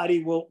the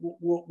body will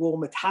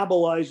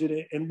metabolize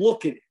it and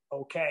look at it.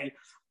 Okay,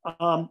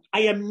 I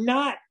am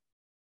not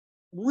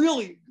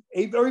really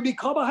a very big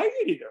carbohydrate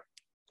eater.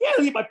 Yeah,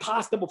 I eat my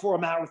pasta before a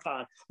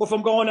marathon, or if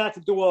I'm going out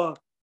to do a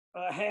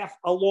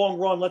long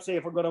run. Let's say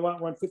if I'm going to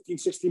run 15,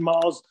 16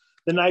 miles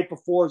the night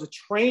before as a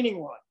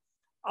training run,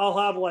 I'll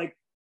have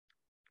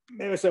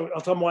maybe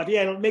I'll tell my wife,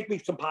 yeah, make me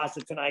some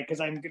pasta tonight because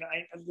let me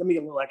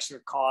get a little extra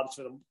carbs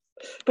for them.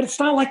 But it's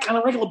not like on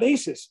a regular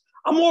basis.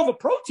 I'm more of a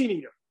protein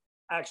eater,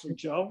 actually,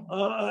 Joe.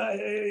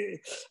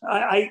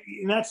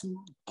 And that's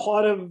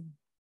part of,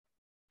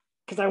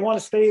 because I want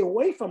to stay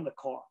away from the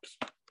carbs.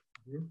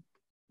 Mm-hmm.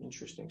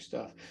 Interesting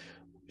stuff.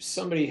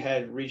 Somebody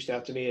had reached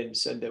out to me and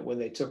said that when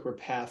they took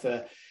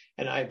Repatha,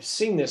 and I've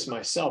seen this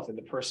myself in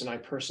the person I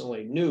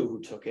personally knew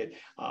who took it,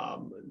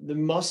 the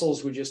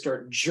muscles would just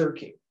start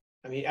jerking.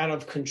 I mean, out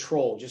of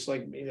control, just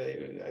like,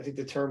 I think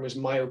the term was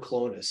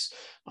myoclonus,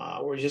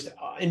 or just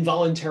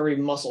involuntary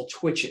muscle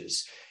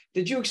twitches.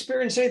 Did you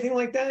experience anything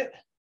like that?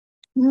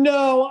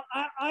 No,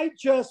 I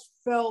just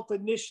felt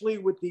initially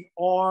with the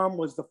arm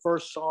was the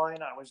first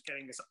sign. I was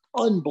getting this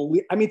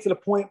unbelievable. I mean, to the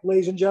point,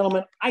 ladies and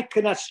gentlemen, I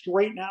could not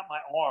straighten out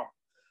my arm.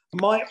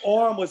 My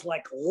arm was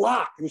like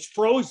locked. It was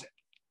frozen.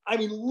 I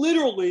mean,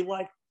 literally,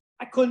 like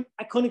I couldn't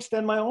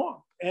extend my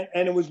arm.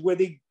 And it was where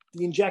the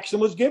injection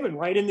was given,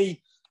 right in the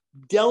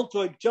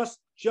deltoid, just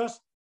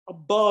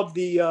above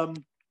the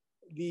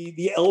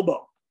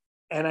elbow.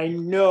 And I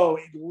know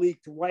it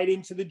leaked right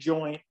into the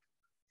joint.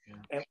 Yeah.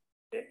 And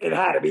it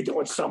had to be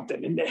doing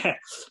something in there.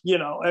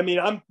 I mean,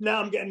 I'm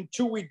getting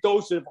 2-week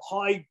doses of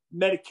high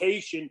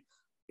medication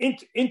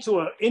into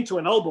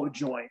an elbow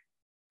joint.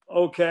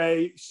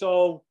 Okay.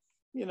 So,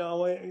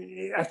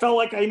 I felt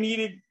like I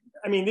needed,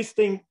 this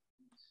thing,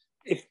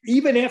 if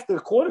even after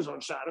the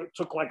cortisone shot, it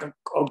took like a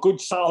good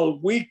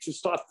solid week to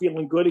start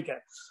feeling good again.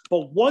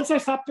 But once I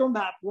stopped doing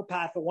that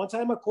Repatha, once I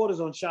had my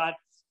cortisone shot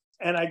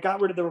and I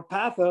got rid of the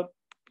Repatha,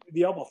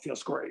 the elbow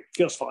feels great,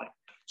 feels fine.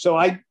 So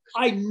I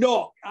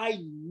know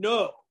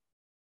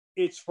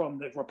it's from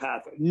the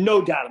Repatha,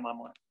 no doubt in my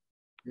mind.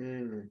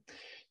 Mm.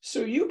 So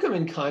you come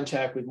in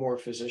contact with more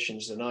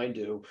physicians than I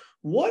do.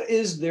 What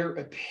is their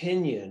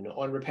opinion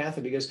on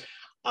Repatha? Because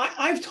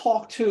I've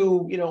talked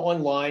to,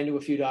 online to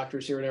a few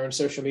doctors here and there on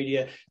social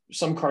media,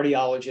 some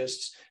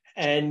cardiologists,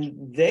 and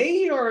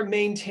they are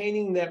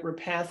maintaining that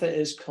Repatha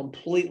is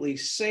completely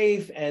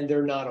safe and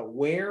they're not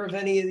aware of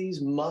any of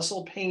these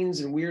muscle pains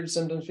and weird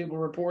symptoms people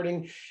are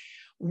reporting.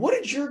 What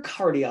did your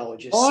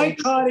cardiologist say? My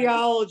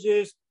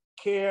cardiologist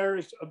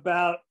cares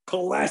about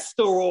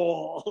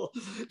cholesterol.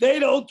 They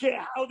don't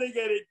care how they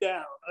get it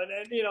down.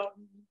 And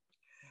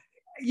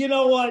you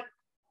know what?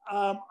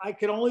 I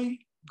can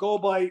only go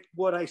by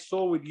what I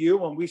saw with you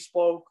when we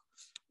spoke,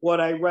 what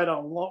I read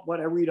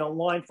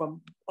online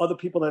from other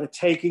people that are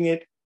taking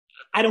it.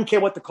 I don't care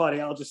what the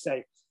cardiologists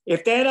say.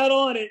 If they're not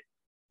on it,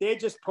 they're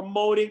just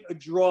promoting a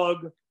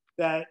drug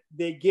that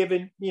they're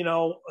given,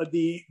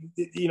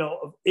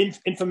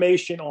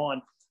 information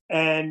on.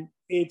 And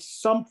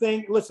it's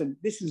something, listen,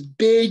 this is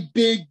big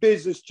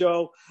business,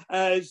 Joe,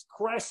 as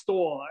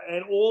Crestor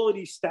and all of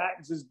these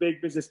statins is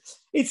big business.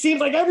 It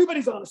seems like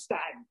everybody's on a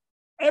statin.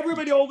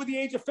 Everybody over the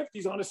age of 50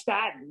 is on a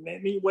statin. I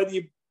mean, whether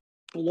you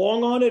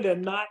belong on it or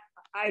not,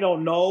 I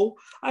don't know.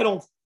 I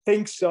don't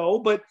think so,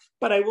 but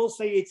I will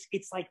say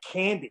it's like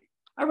candy.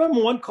 I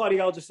remember one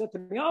cardiologist said to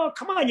me, "Oh,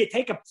 come on, you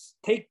take the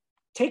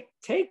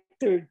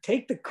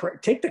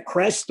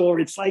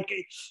Crestor.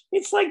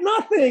 It's like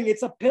nothing.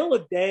 It's a pill a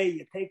day.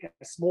 You take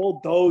a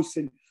small dose,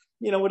 and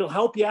it'll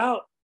help you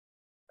out."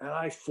 And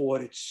I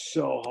fought it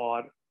so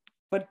hard,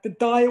 but the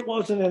diet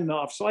wasn't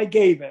enough, so I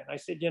gave in. I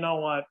said, "You know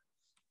what?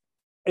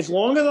 As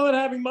long as I'm not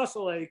having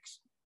muscle aches,"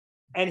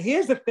 and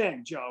here's the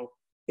thing, Joe,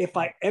 if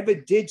I ever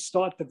did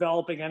start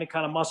developing any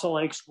kind of muscle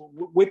aches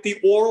with the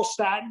oral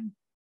statin,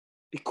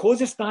 because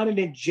it's not an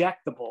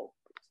injectable,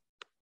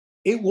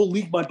 it will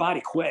leave my body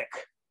quick.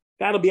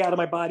 That'll be out of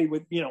my body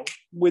within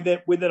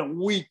a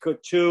week or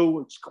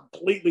two. It's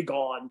completely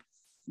gone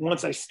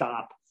once I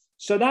stop.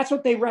 So that's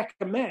what they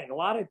recommend. A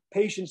lot of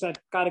patients that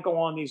got to go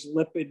on these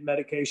lipid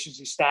medications,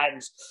 these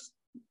statins.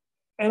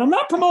 And I'm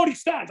not promoting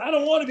statins. I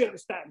don't want to be on a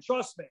statin,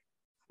 trust me.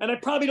 and I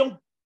probably don't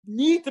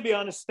need to be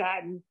on a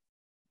statin.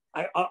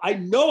 I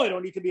know I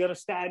don't need to be on a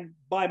statin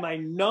by my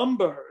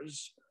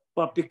numbers,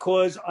 but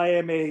because I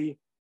am a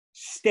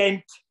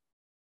stent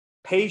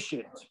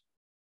patient,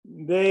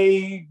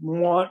 they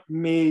want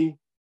me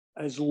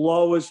as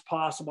low as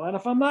possible. And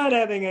if I'm not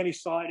having any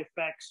side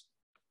effects,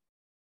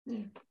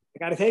 I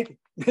got to take it.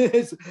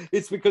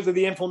 It's because of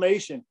the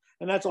inflammation.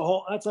 And that's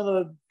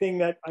another thing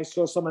that I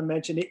saw someone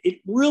mention.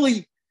 It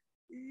really,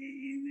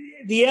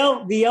 the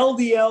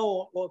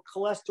LDL or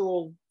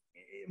cholesterol,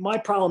 my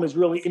problem is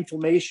really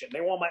inflammation.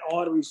 They want my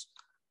arteries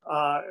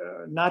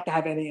not to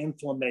have any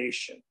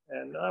inflammation.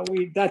 And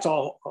that's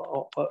all,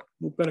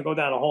 we're going to go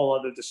down a whole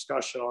other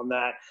discussion on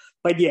that.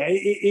 But yeah,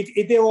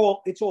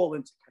 it's all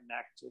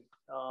interconnected.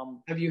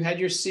 Have you had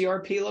your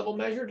CRP level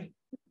measured?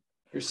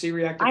 Your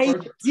C-reactive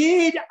protein? I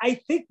did. I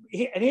think,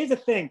 and here's the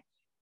thing.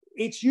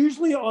 It's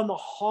usually on the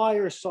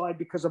higher side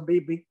because of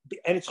me,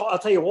 and I'll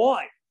tell you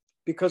why.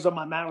 Because of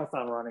my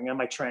marathon running and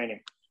my training.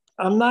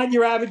 I'm not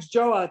your average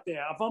Joe out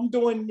there. If I'm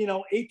doing,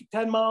 8 to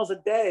 10 miles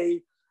a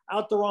day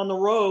out there on the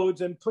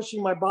roads and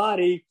pushing my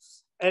body,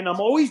 and I'm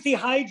always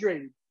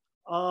dehydrated.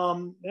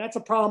 That's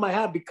a problem I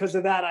have. Because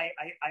of that, I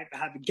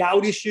have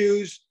gout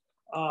issues,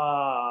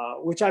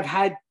 which I've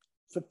had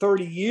for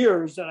 30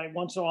 years, and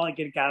once in a while I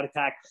get a gout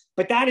attack.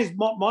 But that is,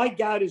 my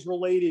gout is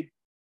related,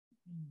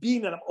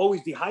 being that I'm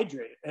always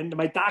dehydrated. And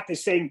my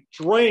doctor's saying,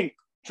 drink,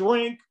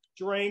 drink,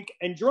 drink,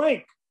 and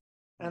drink.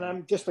 And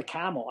I'm just a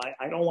camel.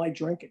 I don't like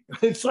drinking.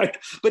 It's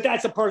like, but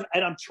that's a person,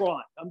 and I'm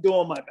trying. I'm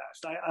doing my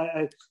best.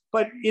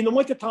 But in the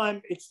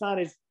wintertime, it's not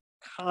as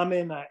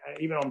common.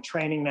 Even though I'm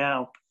training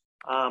now,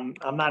 I'm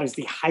not as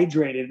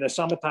dehydrated. In the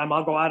summertime,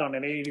 I'll go out on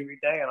an 80-degree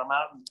day, and I'm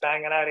out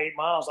banging out 8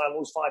 miles. I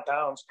lose 5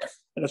 pounds,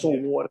 and it's all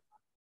water.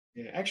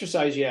 Yeah,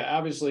 exercise,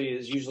 obviously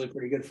is usually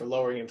pretty good for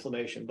lowering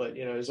inflammation, but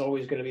there's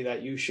always going to be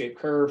that U-shaped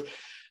curve.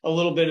 A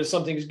little bit of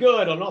something's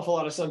good, an awful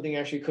lot of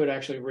something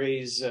could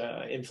raise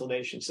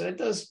inflammation. So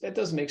that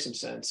does make some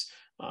sense.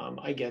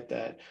 I get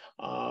that.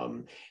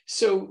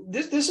 So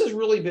this has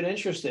really been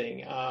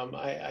interesting.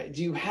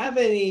 Do you have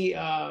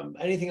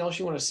anything else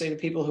you want to say to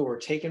people who are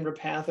taking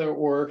Repatha,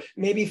 or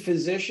maybe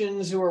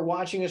physicians who are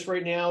watching us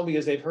right now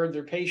because they've heard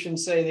their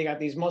patients say they got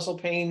these muscle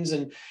pains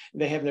and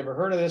they have never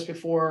heard of this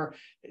before?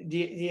 Do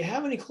you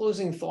have any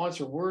closing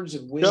thoughts or words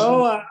of wisdom?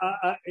 No,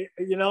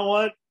 you know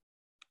what?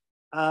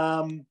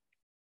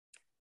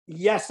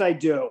 Yes, I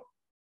do.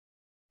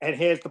 And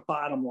here's the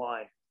bottom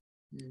line.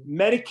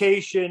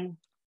 Medication,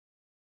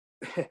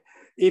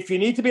 if you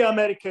need to be on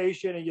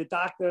medication and your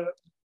doctor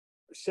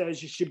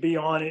says you should be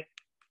on it,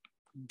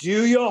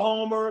 do your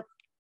homework,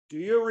 do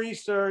your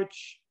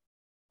research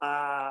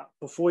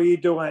before you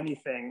do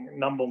anything,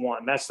 number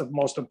one. That's the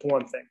most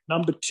important thing.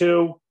 Number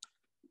two,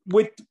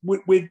 with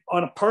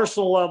on a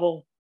personal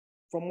level,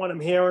 from what I'm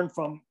hearing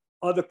from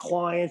other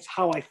clients,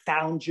 how I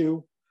found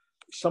you,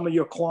 some of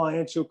your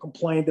clients who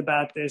complained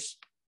about this,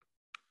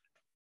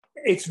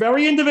 it's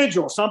very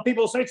individual. Some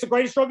people say it's the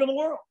greatest drug in the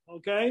world,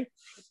 okay?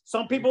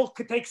 Some people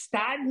could take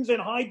statins and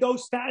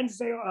high-dose statins and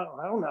say, oh,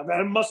 I don't know,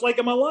 I must like it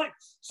in my life.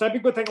 Some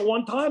people take it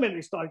one time and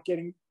they start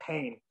getting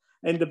pain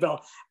and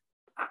develop.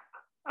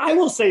 I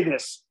will say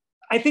this.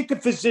 I think the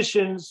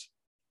physicians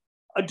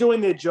are doing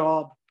their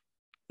job.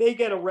 They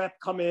get a rep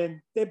come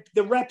in.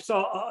 The reps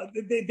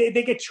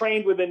they get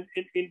trained within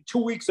in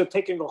 2 weeks of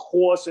taking a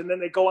course, and then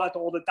they go out to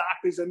all the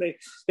doctors and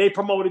they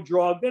promote a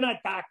drug. They're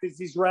not doctors,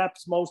 these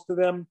reps, most of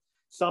them.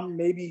 Some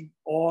maybe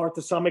are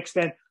to some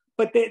extent,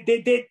 but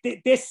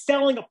they're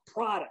selling a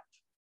product.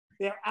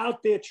 They're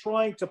out there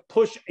trying to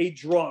push a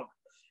drug.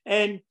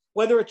 And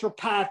whether it's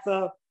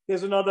Repatha,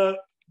 there's another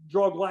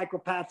drug like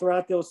Repatha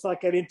out there. Let's not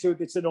get into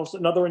it. It's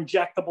another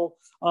injectable.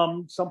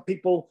 Some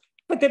people,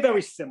 but they're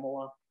very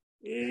similar.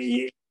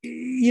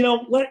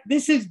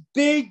 This is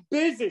big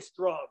business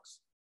drugs.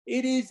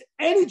 It is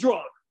any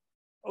drug.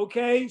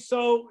 Okay.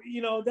 So,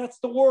 that's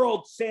the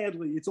world,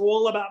 sadly. It's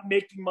all about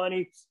making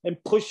money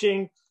and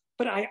pushing.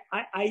 But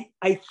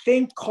I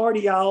think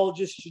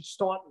cardiologists should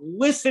start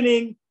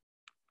listening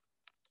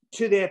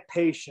to their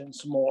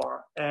patients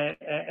more.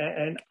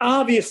 And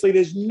obviously,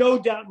 there's no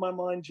doubt in my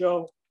mind,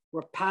 Joe,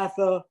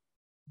 Repatha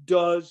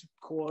does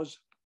cause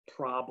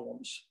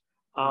problems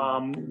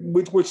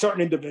with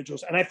certain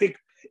individuals. And I think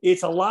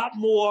it's a lot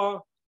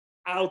more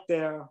out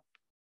there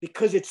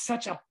because it's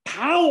such a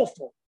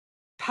powerful,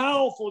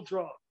 powerful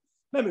drug.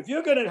 Remember, if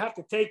you're going to have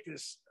to take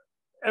this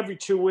every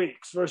 2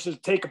 weeks versus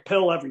take a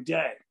pill every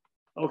day,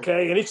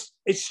 okay, and it's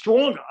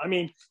stronger. I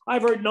mean,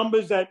 I've heard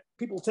numbers that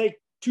people take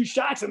 2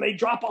 shots and they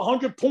drop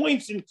 100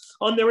 points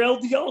on their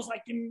LDLs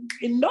like in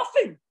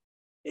nothing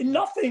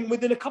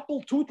within a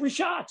couple, 2 or 3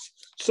 shots.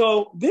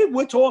 So then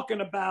we're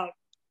talking about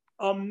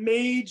a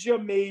major,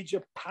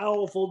 major,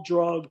 powerful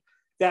drug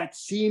that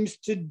seems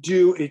to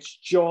do its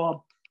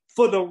job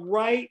for the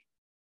right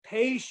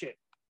patient.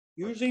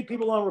 Usually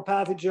people on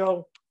Repatha,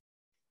 Joe,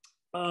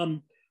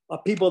 are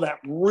people that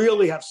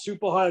really have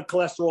super high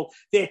cholesterol.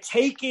 They're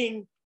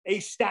taking a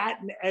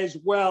statin as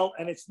well,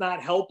 and it's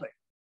not helping.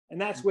 And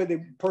that's where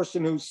the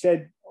person who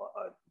said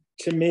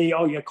to me,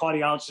 oh, your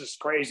cardiologist is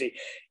crazy.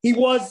 He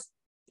was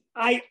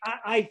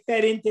I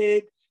fed into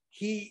it.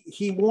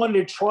 He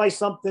wanted to try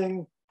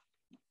something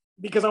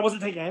because I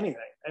wasn't taking anything,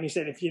 and he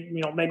said, if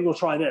maybe we'll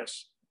try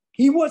this.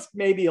 He was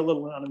maybe a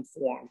little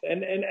uninformed,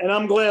 and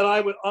I'm glad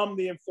I'm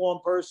the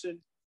informed person,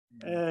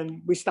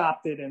 and we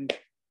stopped it, and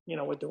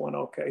we're doing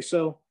okay.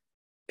 So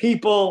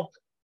people,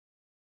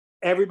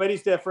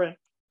 everybody's different.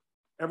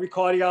 Every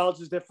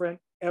cardiologist is different.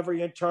 Every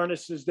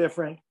internist is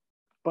different.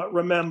 But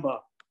remember,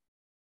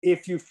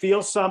 if you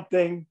feel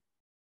something,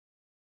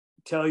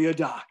 tell your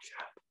doctor.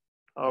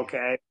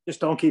 Okay, just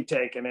don't keep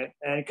taking it,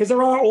 and because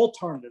there are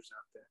alternatives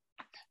out there.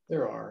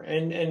 There are,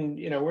 and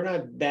we're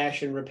not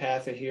bashing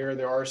Repatha here.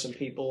 There are some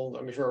people,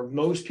 I'm sure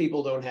most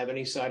people don't have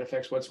any side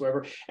effects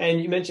whatsoever.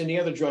 And you mentioned the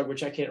other drug,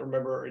 which I can't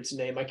remember its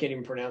name. I can't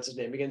even pronounce its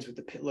name. It begins with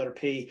the letter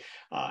P.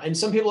 And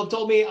some people have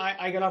told me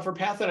I got off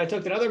Repatha and I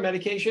took that other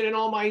medication and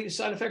all my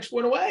side effects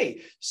went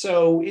away.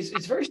 So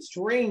it's very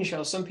strange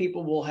how some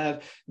people will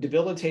have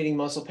debilitating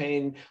muscle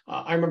pain.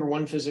 I remember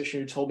one physician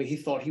who told me he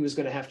thought he was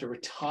going to have to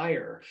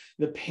retire.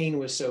 The pain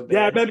was so bad.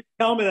 Yeah, maybe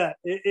tell me that.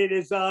 It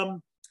is. I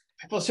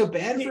felt so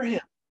bad for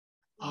him.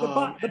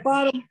 The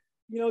bottom,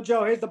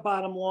 Joe, here's the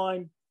bottom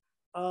line.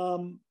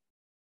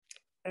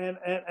 And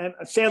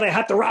sadly, I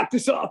have to wrap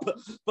this up,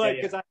 but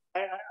because I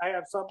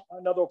have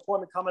another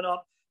appointment coming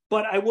up.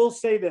 But I will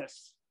say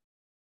this: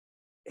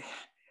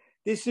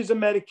 this is a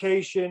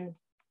medication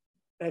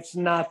that's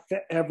not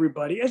for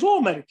everybody, as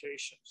all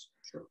medications.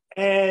 Sure.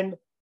 And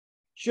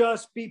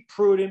just be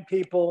prudent,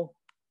 people.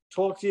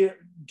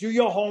 Do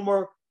your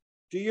homework,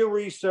 do your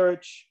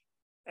research,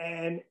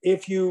 and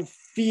if you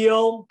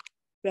feel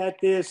that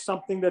there's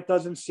something that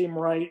doesn't seem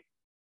right,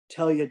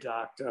 tell your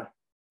doctor,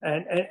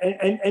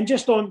 and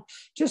just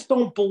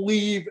don't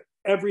believe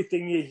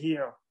everything you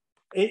hear.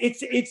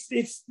 It's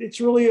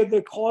really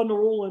the cardinal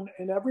rule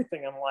in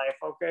everything in life.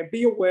 Okay,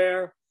 be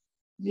aware,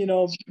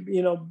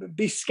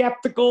 be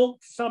skeptical to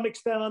some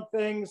extent on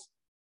things,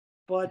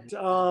 but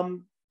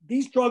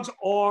these drugs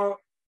are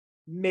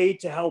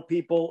made to help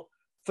people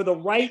for the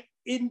right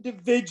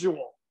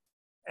individual.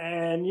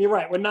 And you're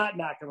right, we're not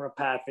knocking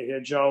Repatha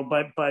here, Joe,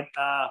 but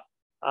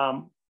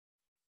I'm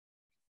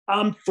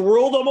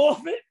thrilled I'm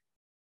off it.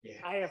 Yeah.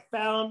 I have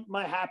found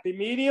my happy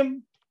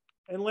medium,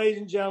 and ladies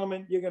and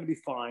gentlemen, you're going to be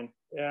fine.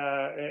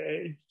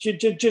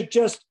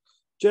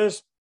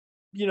 Just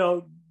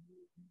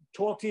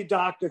talk to your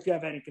doctor if you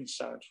have any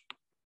concerns.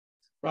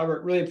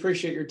 Robert, really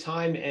appreciate your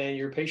time and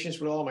your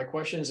patience with all my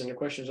questions and the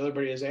questions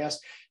everybody has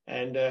asked,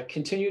 and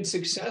continued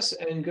success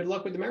and good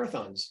luck with the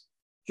marathons.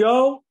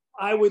 Joe,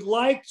 I would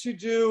like to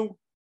do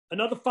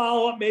another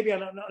follow-up, maybe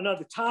on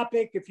another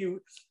topic. If you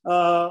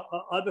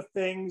other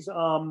things,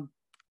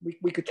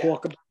 we could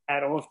talk about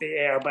that off the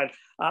air. But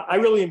I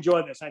really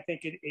enjoy this. I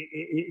think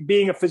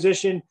being a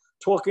physician,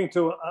 talking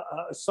to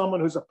someone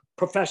who's a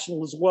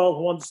professional as well,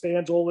 who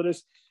understands all of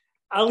this.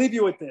 I'll leave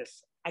you with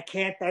this. I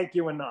can't thank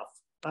you enough.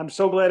 I'm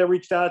so glad I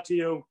reached out to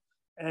you,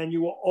 and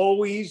you were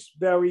always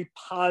very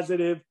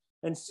positive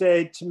and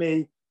said to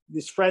me,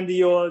 this friend of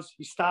yours,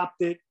 he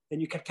stopped it, and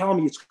you kept telling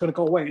me it's going to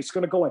go away. It's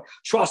going to go away.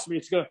 Trust me,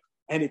 it's going to.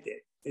 And it did.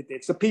 It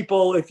did. So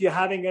people, if you're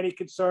having any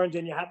concerns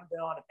and you haven't been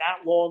on it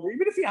that long, or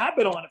even if you have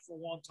been on it for a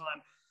long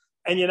time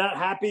and you're not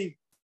happy,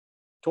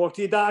 talk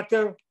to your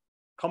doctor,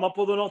 come up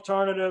with an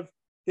alternative.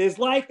 There's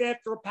life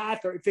after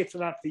Repatha if it's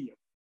not for you.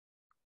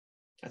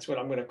 That's what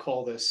I'm going to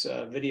call this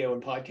video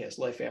and podcast,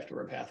 Life After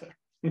Repatha.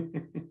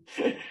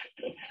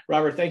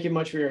 Robert, thank you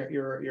much for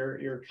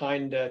your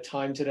kind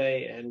time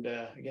today. And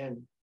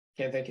again,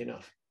 can't thank you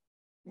enough.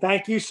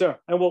 Thank you, sir.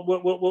 And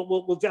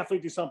we'll definitely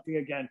do something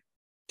again.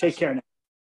 Take care now.